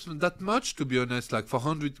 doesn't cost that much, to be honest. Like for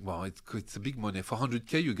 100, well, it's a big money. For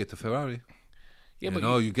 100K, you get a Ferrari.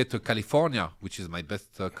 Yeah, You get to California, which is my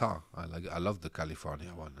best car. I love the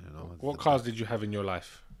California one. What cars did you have in your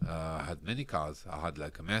life? I had many cars. I had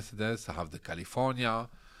like a Mercedes. I have the California.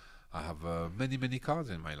 I have many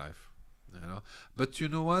cars in my life. But you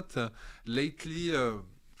know what? Lately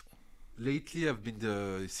I've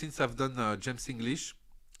been since I've done James English.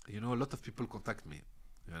 A lot of people contact me.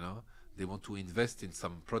 They want to invest in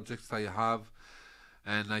some projects I have.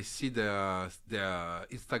 And I see their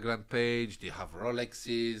Instagram page. They have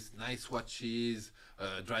Rolexes, nice watches,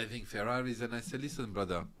 driving Ferraris. And I say, listen,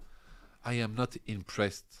 brother, I am not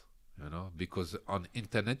impressed, because on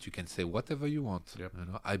internet you can say whatever you want. Yep.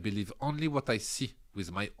 I believe only what I see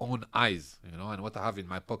with my own eyes, and what I have in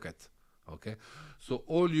my pocket. Okay, so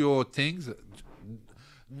all your things,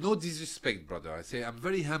 no disrespect, brother. I say I'm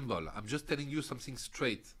very humble. I'm just telling you something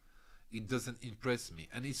straight. It doesn't impress me,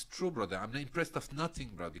 and it's true, brother. I'm not impressed of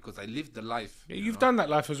nothing, bro, because I lived the life. Yeah, you've done that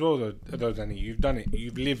life as well, though, Danny. You've done it.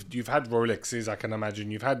 You've lived. You've had Rolexes, I can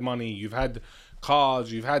imagine. You've had money. You've had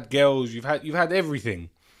cars. You've had girls. You've had everything.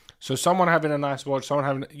 So someone having a nice watch,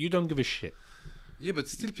 you don't give a shit. Yeah, but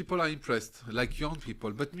still people are impressed, like young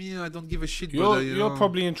people. But me, I don't give a shit, brother. You're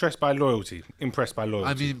probably impressed by loyalty.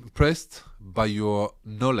 I'm impressed by your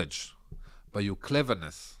knowledge, by your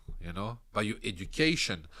cleverness. By your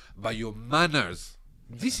education, by your manners.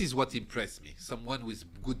 This is what impressed me. Someone with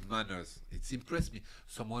good manners. It's impressed me.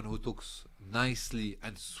 Someone who talks nicely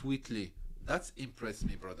and sweetly. That's impressed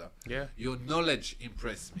me, brother. Yeah. Your knowledge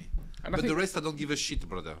impressed me. But the rest, I don't give a shit,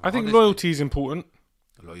 brother. I think Honestly, loyalty is important.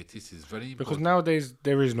 Loyalty is very important. Because nowadays,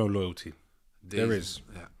 there is no loyalty. There is.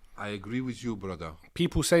 Yeah, I agree with you, brother.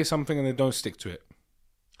 People say something and they don't stick to it.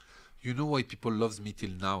 You know why people loves me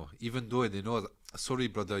till now? Even though they know... Sorry,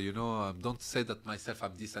 brother, don't say that myself,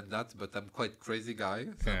 I'm this and that, but I'm quite crazy guy,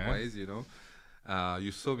 some ways,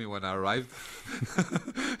 You saw me when I arrived.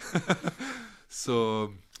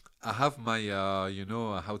 So, I have my,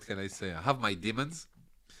 how can I say? I have my demons.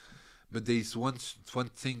 But there is one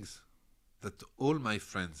thing that all my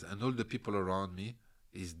friends and all the people around me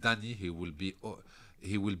is Danny. He will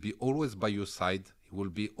be always by your side. He will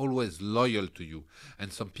be always loyal to you.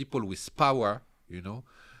 And some people with power,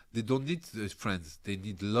 they don't need friends. They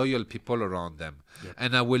need loyal people around them. Yep.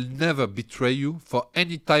 And I will never betray you for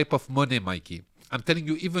any type of money, Mikey. I'm telling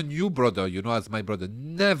you, even you, brother, as my brother,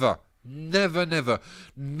 never.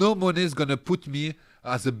 No money is going to put me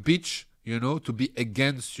as a bitch, to be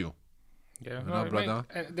against you. Yeah, brother.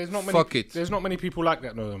 Fuck it. There's not many people like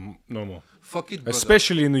that no more. Fuck it, brother.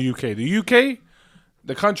 Especially in the UK. The UK,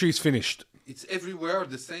 the country is finished. It's everywhere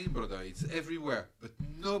the same, brother. It's everywhere. But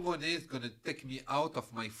nobody is going to take me out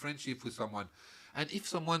of my friendship with someone. And if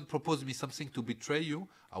someone proposes me something to betray you,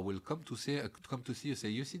 I will come to see you, say,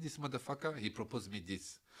 you see this motherfucker? He proposed me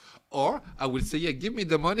this. Or I will say, yeah, give me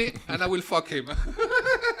the money and I will fuck him.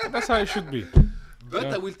 That's how it should be. But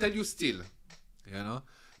I will tell you still,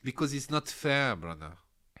 because it's not fair, brother.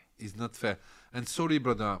 It's not fair. And sorry,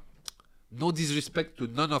 brother. No disrespect to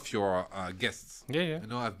none of your guests. Yeah.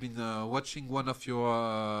 I've been watching one of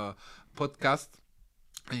your podcasts,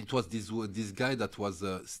 and it was this guy that was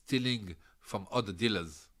stealing from other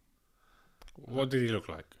dealers. What did he look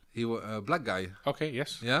like? He was a black guy. Okay,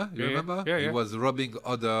 yes. Yeah, you remember? Yeah. He was robbing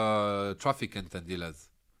other traffickants and dealers.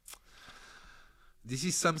 This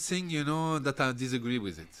is something, that I disagree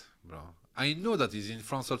with it, bro. I know that is in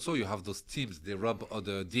France also. You have those teams. They rob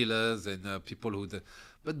other dealers and people who...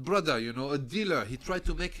 But brother, a dealer, he tried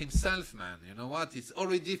to make himself, man. You know what? It's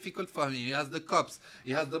already difficult for him. He has the cops.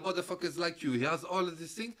 He has the motherfuckers like you. He has all of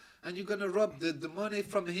these things. And you're going to rob the money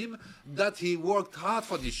from him that he worked hard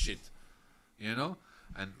for this shit.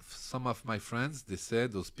 And some of my friends, they say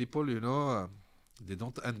those people, they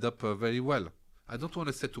don't end up very well. I don't want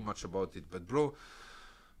to say too much about it. But bro,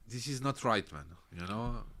 this is not right, man.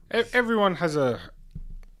 Everyone has a...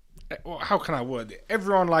 How can I word it?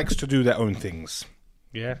 Everyone likes to do their own things.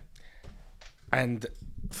 Yeah. And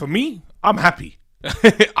for me, I'm happy.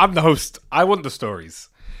 I'm the host. I want the stories.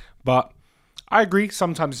 But I agree,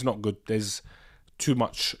 sometimes it's not good. There's too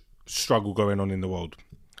much struggle going on in the world.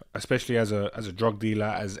 Especially as a drug dealer,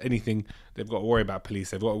 as anything, they've got to worry about police.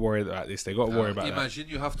 They've got to worry about this. They've got to worry about that. Imagine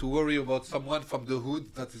you have to worry about someone from the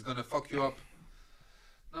hood that is going to fuck you up.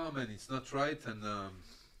 No, man, it's not right. And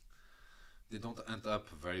they don't end up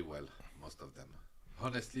very well, most of them.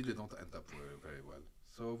 Honestly, they don't end up very, very well.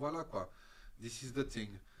 So voilà quoi. This is the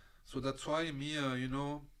thing. So that's why me,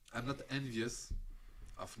 I'm not envious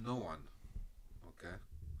of no one. Okay,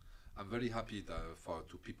 I'm very happy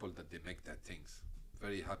to people that they make their things.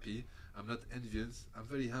 Very happy. I'm not envious. I'm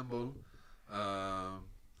very humble.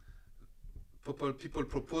 People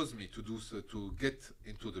propose me to do so, to get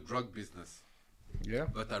into the drug business. Yeah.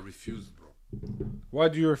 But I refuse, bro. Why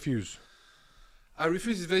do you refuse? I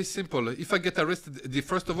refuse. It's very simple. If I get arrested,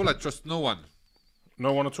 first of all, I trust no one.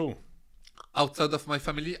 No one at all. Outside of my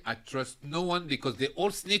family, I trust no one because they're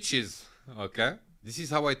all snitches. Okay? This is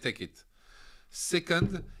how I take it.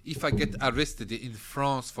 Second, if I get arrested in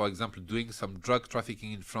France, for example, doing some drug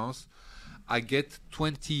trafficking in France, I get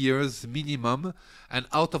 20 years minimum, and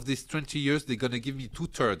out of these 20 years, they're gonna give me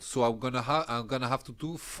 2/3. So I'm gonna have to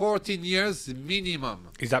do 14 years minimum.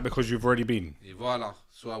 Is that because you've already been? Et voilà.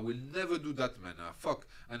 So I will never do that, man. Fuck.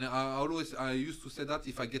 And I used to say that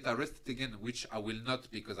if I get arrested again, which I will not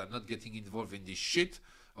because I'm not getting involved in this shit.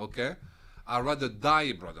 Okay. I'd rather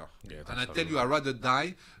die, brother. Yeah, and I tell you, I'd rather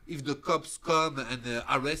die. If the cops come and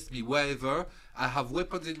arrest me wherever, I have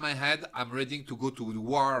weapons in my head. I'm ready to go to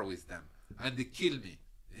war with them. And they kill me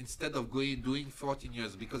instead of doing 14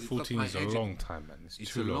 years because 14 it's not my is age. a long time, man. It's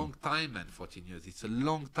It's too a long time, man. 14 years. It's a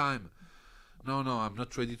long time. No, I'm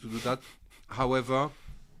not ready to do that. However,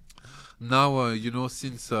 now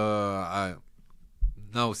since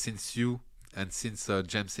you and since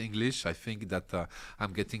James English, I think that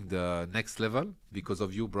I'm getting the next level because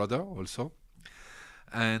of you, brother, also.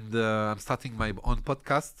 And I'm starting my own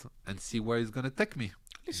podcast and see where it's gonna take me.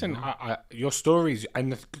 Listen, your stories,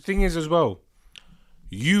 and the thing is as well,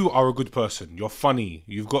 you are a good person. You're funny.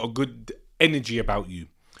 You've got a good energy about you.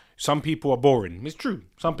 Some people are boring. It's true.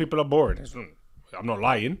 Some people are boring. I'm not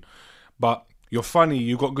lying, but you're funny.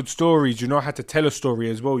 You've got good stories. You know how to tell a story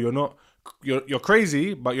as well. You're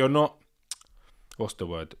crazy, but you're not. What's the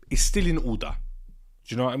word? It's still in order.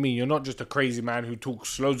 Do you know what I mean? You're not just a crazy man who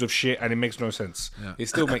talks loads of shit and it makes no sense. Yeah. It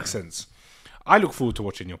still makes sense. I look forward to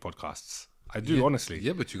watching your podcasts. I do, honestly.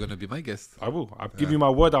 Yeah, but you're going to be my guest. I will. I'll give you my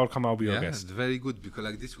word. I'll be your guest. Very good. Because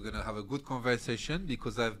like this, we're going to have a good conversation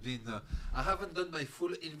because I haven't done my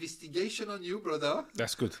full investigation on you, brother.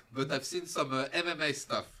 That's good. But I've seen some MMA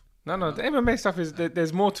stuff. No, the MMA stuff is,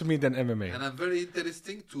 there's more to me than MMA. And I'm very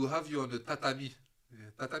interesting to have you on the tatami.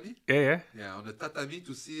 Tatami? Yeah. Yeah, on the tatami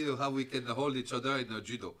to see how we can hold each other in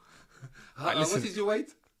judo. What is your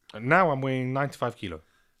weight? Now I'm weighing 95 kilos.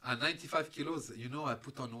 95 kilos. I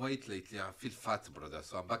put on weight lately. I feel fat, brother.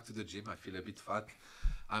 So I'm back to the gym. I feel a bit fat.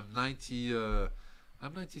 I'm 90.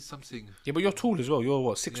 I'm 90 something. Yeah, but you're tall as well. You're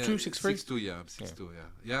what? 6'2", 6'3"? 6'2", yeah. I'm 6'2", yeah.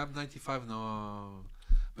 Yeah, I'm 95 now.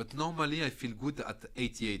 But normally I feel good at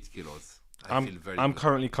 88 kilos. I feel very good.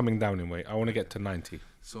 Currently coming down in weight. I want to get to 90.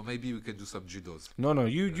 So maybe we can do some judos. No,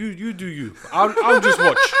 you do you. I'll just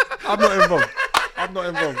watch. I'm not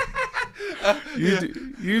involved.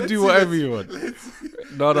 You do whatever you want.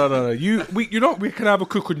 No. We can have a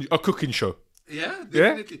cooking show. Yeah,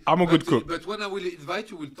 definitely. Yeah? I'm a good cook. But when I will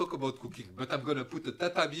invite you, we'll talk about cooking. But I'm going to put a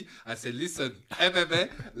tatami. I say, listen, MMA,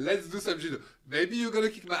 let's do some judo. Maybe you're going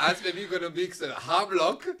to kick my ass. Maybe you're going to mix a arm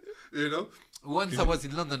lock. Once I was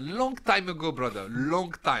in London, long time ago, brother.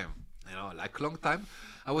 Long time. Long time.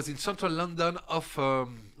 I was in central London off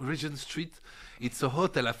Regent Street. It's a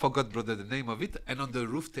hotel. I forgot, brother, the name of it. And on the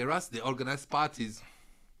roof terrace, they organize parties.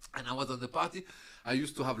 And I was on the party. I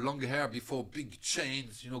used to have long hair before, big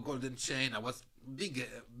chains, golden chain. I was big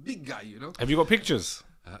guy, Have you got pictures?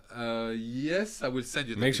 Yes, I will send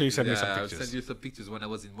you. Make sure you send me some pictures. I'll send you some pictures when I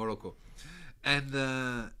was in Morocco, and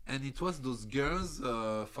it was those girls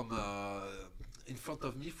from in front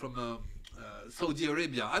of me from Saudi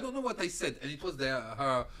Arabia. I don't know what I said, and it was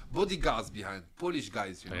her bodyguards behind, Polish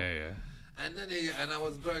guys, Yeah. And then I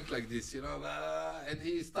was drunk like this, and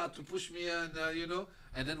he started to push me, and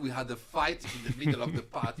and then we had a fight in the middle of the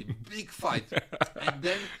party, big fight, and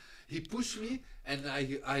then he pushed me, and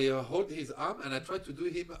I hold his arm, and I tried to do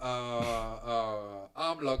him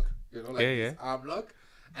arm lock, this arm lock.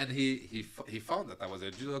 And he found that I was a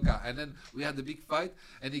judoka, and then we had a big fight,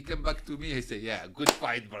 and he came back to me. He said, "Yeah, good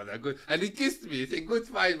fight, brother, good." And he kissed me. He said, "Good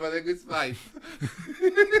fight, brother, good fight."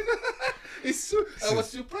 It's true. I was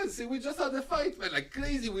surprised. See, we just had a fight, man, like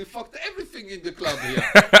crazy. We fucked everything in the club here.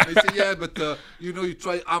 I said, "Yeah, but you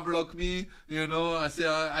try unblock me, I said,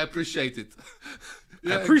 I appreciate it."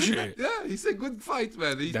 I appreciate it. Yeah, he said, "Good fight,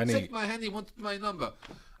 man." He shook my hand. He wanted my number.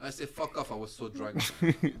 I said, "Fuck off." I was so drunk.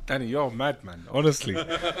 Danny, you're mad, man. Honestly.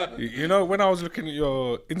 When I was looking at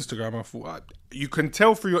your Instagram, I thought, you can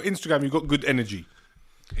tell through your Instagram you got good energy.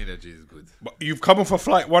 Energy is good. But you've come off a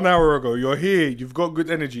flight 1 hour ago. You're here. You've got good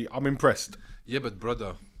energy. I'm impressed. Yeah, but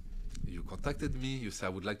brother, you contacted me. You said I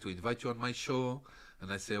would like to invite you on my show.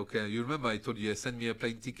 And I say, okay, you remember I told you send me a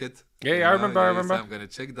plane ticket? Yeah, I remember. I'm going to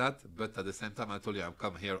check that. But at the same time, I told you I'll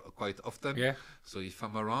come here quite often. Yeah. So if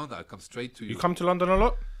I'm around, I'll come straight to you. You come to London a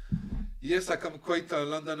lot? Yes, I come quite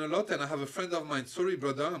London a lot. And I have a friend of mine. Sorry,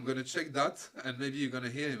 brother, I'm going to check that. And maybe you're going to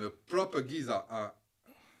hear him, a proper geezer.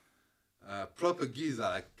 Proper geezer,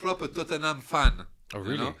 like proper Tottenham fan. Oh,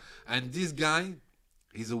 really? You know? And this guy,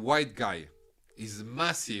 he's a white guy. He's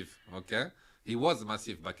massive, okay? He was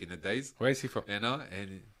massive back in the days. Where is he from? You know,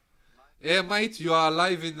 and hey mate, you are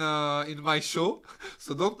live in my show,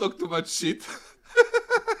 so don't talk too much shit.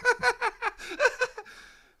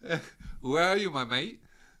 Where are you, my mate?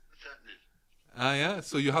 Ah, yeah.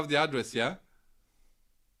 So you have the address, yeah?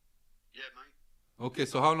 Yeah, mate. Okay.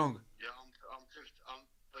 So how long? Yeah,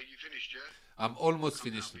 are you finished? Yeah. I'm almost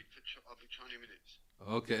finished. I'll be 20 minutes.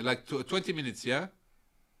 Okay, like 20 minutes, yeah?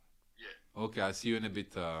 Yeah. Okay, I'll see you in a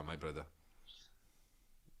bit, my brother.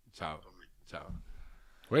 Ciao. Ciao.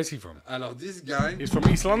 Where's he from? Alors, this guy... He's from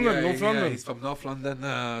East London, North London. Yeah, he's from North London,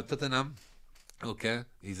 Tottenham. Okay.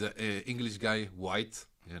 He's an English guy, white,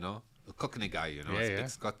 you know. A Cockney guy, you know. Yeah,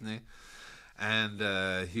 Speaks Cockney.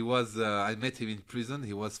 And he was... I met him in prison.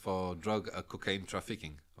 He was for cocaine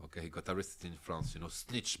trafficking. Okay, he got arrested in France, you know.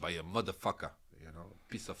 Snitched by a motherfucker, you know.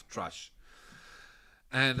 Piece of trash.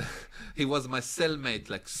 And he was my cellmate,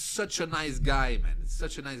 like such a nice guy, man.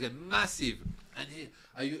 Such a nice guy, massive.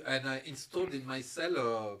 And I installed in my cell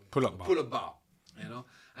a Pull-up bar, you know.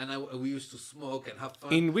 And we used to smoke and have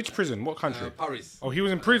fun. In which prison? What country? Paris. Oh, he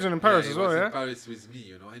was in prison in Paris as well, he was yeah? in Paris with me,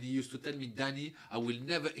 you know. And he used to tell me, Danny, I will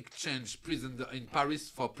never exchange prison in Paris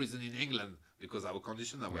for prison in England because our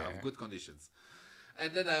conditions, we have good conditions.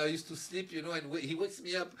 And then I used to sleep, you know, and he wakes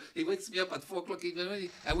me up. He wakes me up at 4 o'clock in the morning,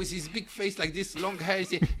 and with his big face like this, long hair,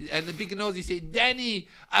 and a big nose, he said, Danny,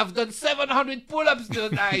 I've done 700 pull-ups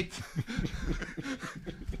tonight.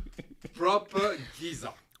 Proper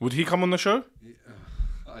geezer. Would he come on the show?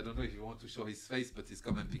 I don't know if you want to show his face, but he's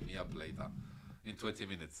come and pick me up later in 20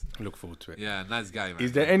 minutes. Look forward to it. Yeah, nice guy, man.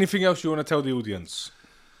 Is there anything else you want to tell the audience?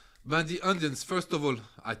 Man, the audience, first of all,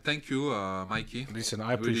 I thank you, Mikey. Listen,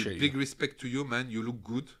 I appreciate Big respect to you, man. You look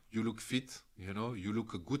good. You look fit. You know, you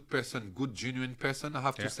look a good person, good, genuine person, I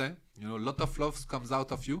have to say. You know, a lot of love comes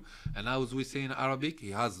out of you. And as we say in Arabic,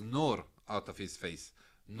 he has nur out of his face.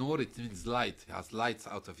 Nur, it means light. He has lights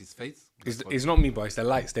out of his face. It's not me, boy. It's the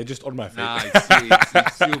lights. They're just on my face. Nah,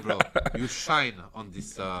 it's you, bro. You shine on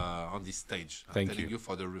this stage. I'm telling you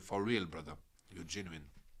for real, brother. You're genuine.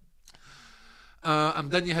 I'm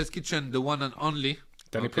Danny Hell's Kitchen, the one and only.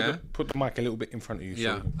 Danny, put the mic a little bit in front of you.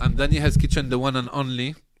 Yeah, I'm Danny Hell's Kitchen, the one and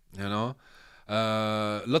only. You know,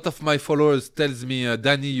 a lot of my followers tells me,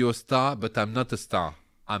 Danny, you're a star, but I'm not a star.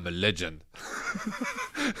 I'm a legend.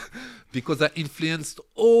 Because I influenced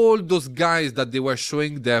all those guys that they were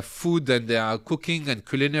showing their food and their cooking and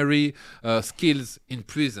culinary skills in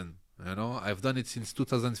prison. You know, I've done it since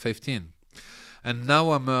 2015. And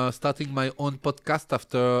now I'm starting my own podcast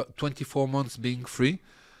after 24 months being free,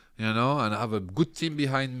 you know, and I have a good team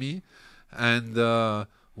behind me. And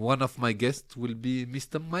one of my guests will be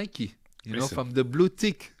Mr. Mikey, you know, from the Blue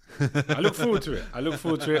Tick. I look forward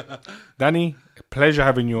to it. Danny, pleasure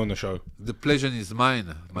having you on the show. The pleasure is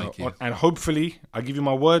mine, Mikey. And hopefully, I give you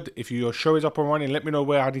my word, if your show is up and running, let me know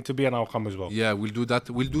where I need to be and I'll come as well. Yeah, we'll do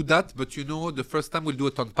that. But you know, the first time we'll do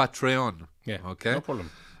it on Patreon. Yeah, okay? No problem.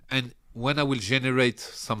 And when I will generate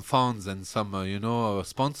some funds and some,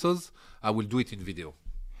 sponsors, I will do it in video.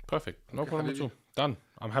 Perfect. No problem at all. Done.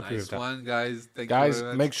 I'm happy with that. Nice one, guys. Thank you guys,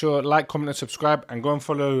 very much. make sure like, comment, and subscribe, and go and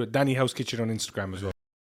follow Danny Hell's Kitchen on Instagram as well.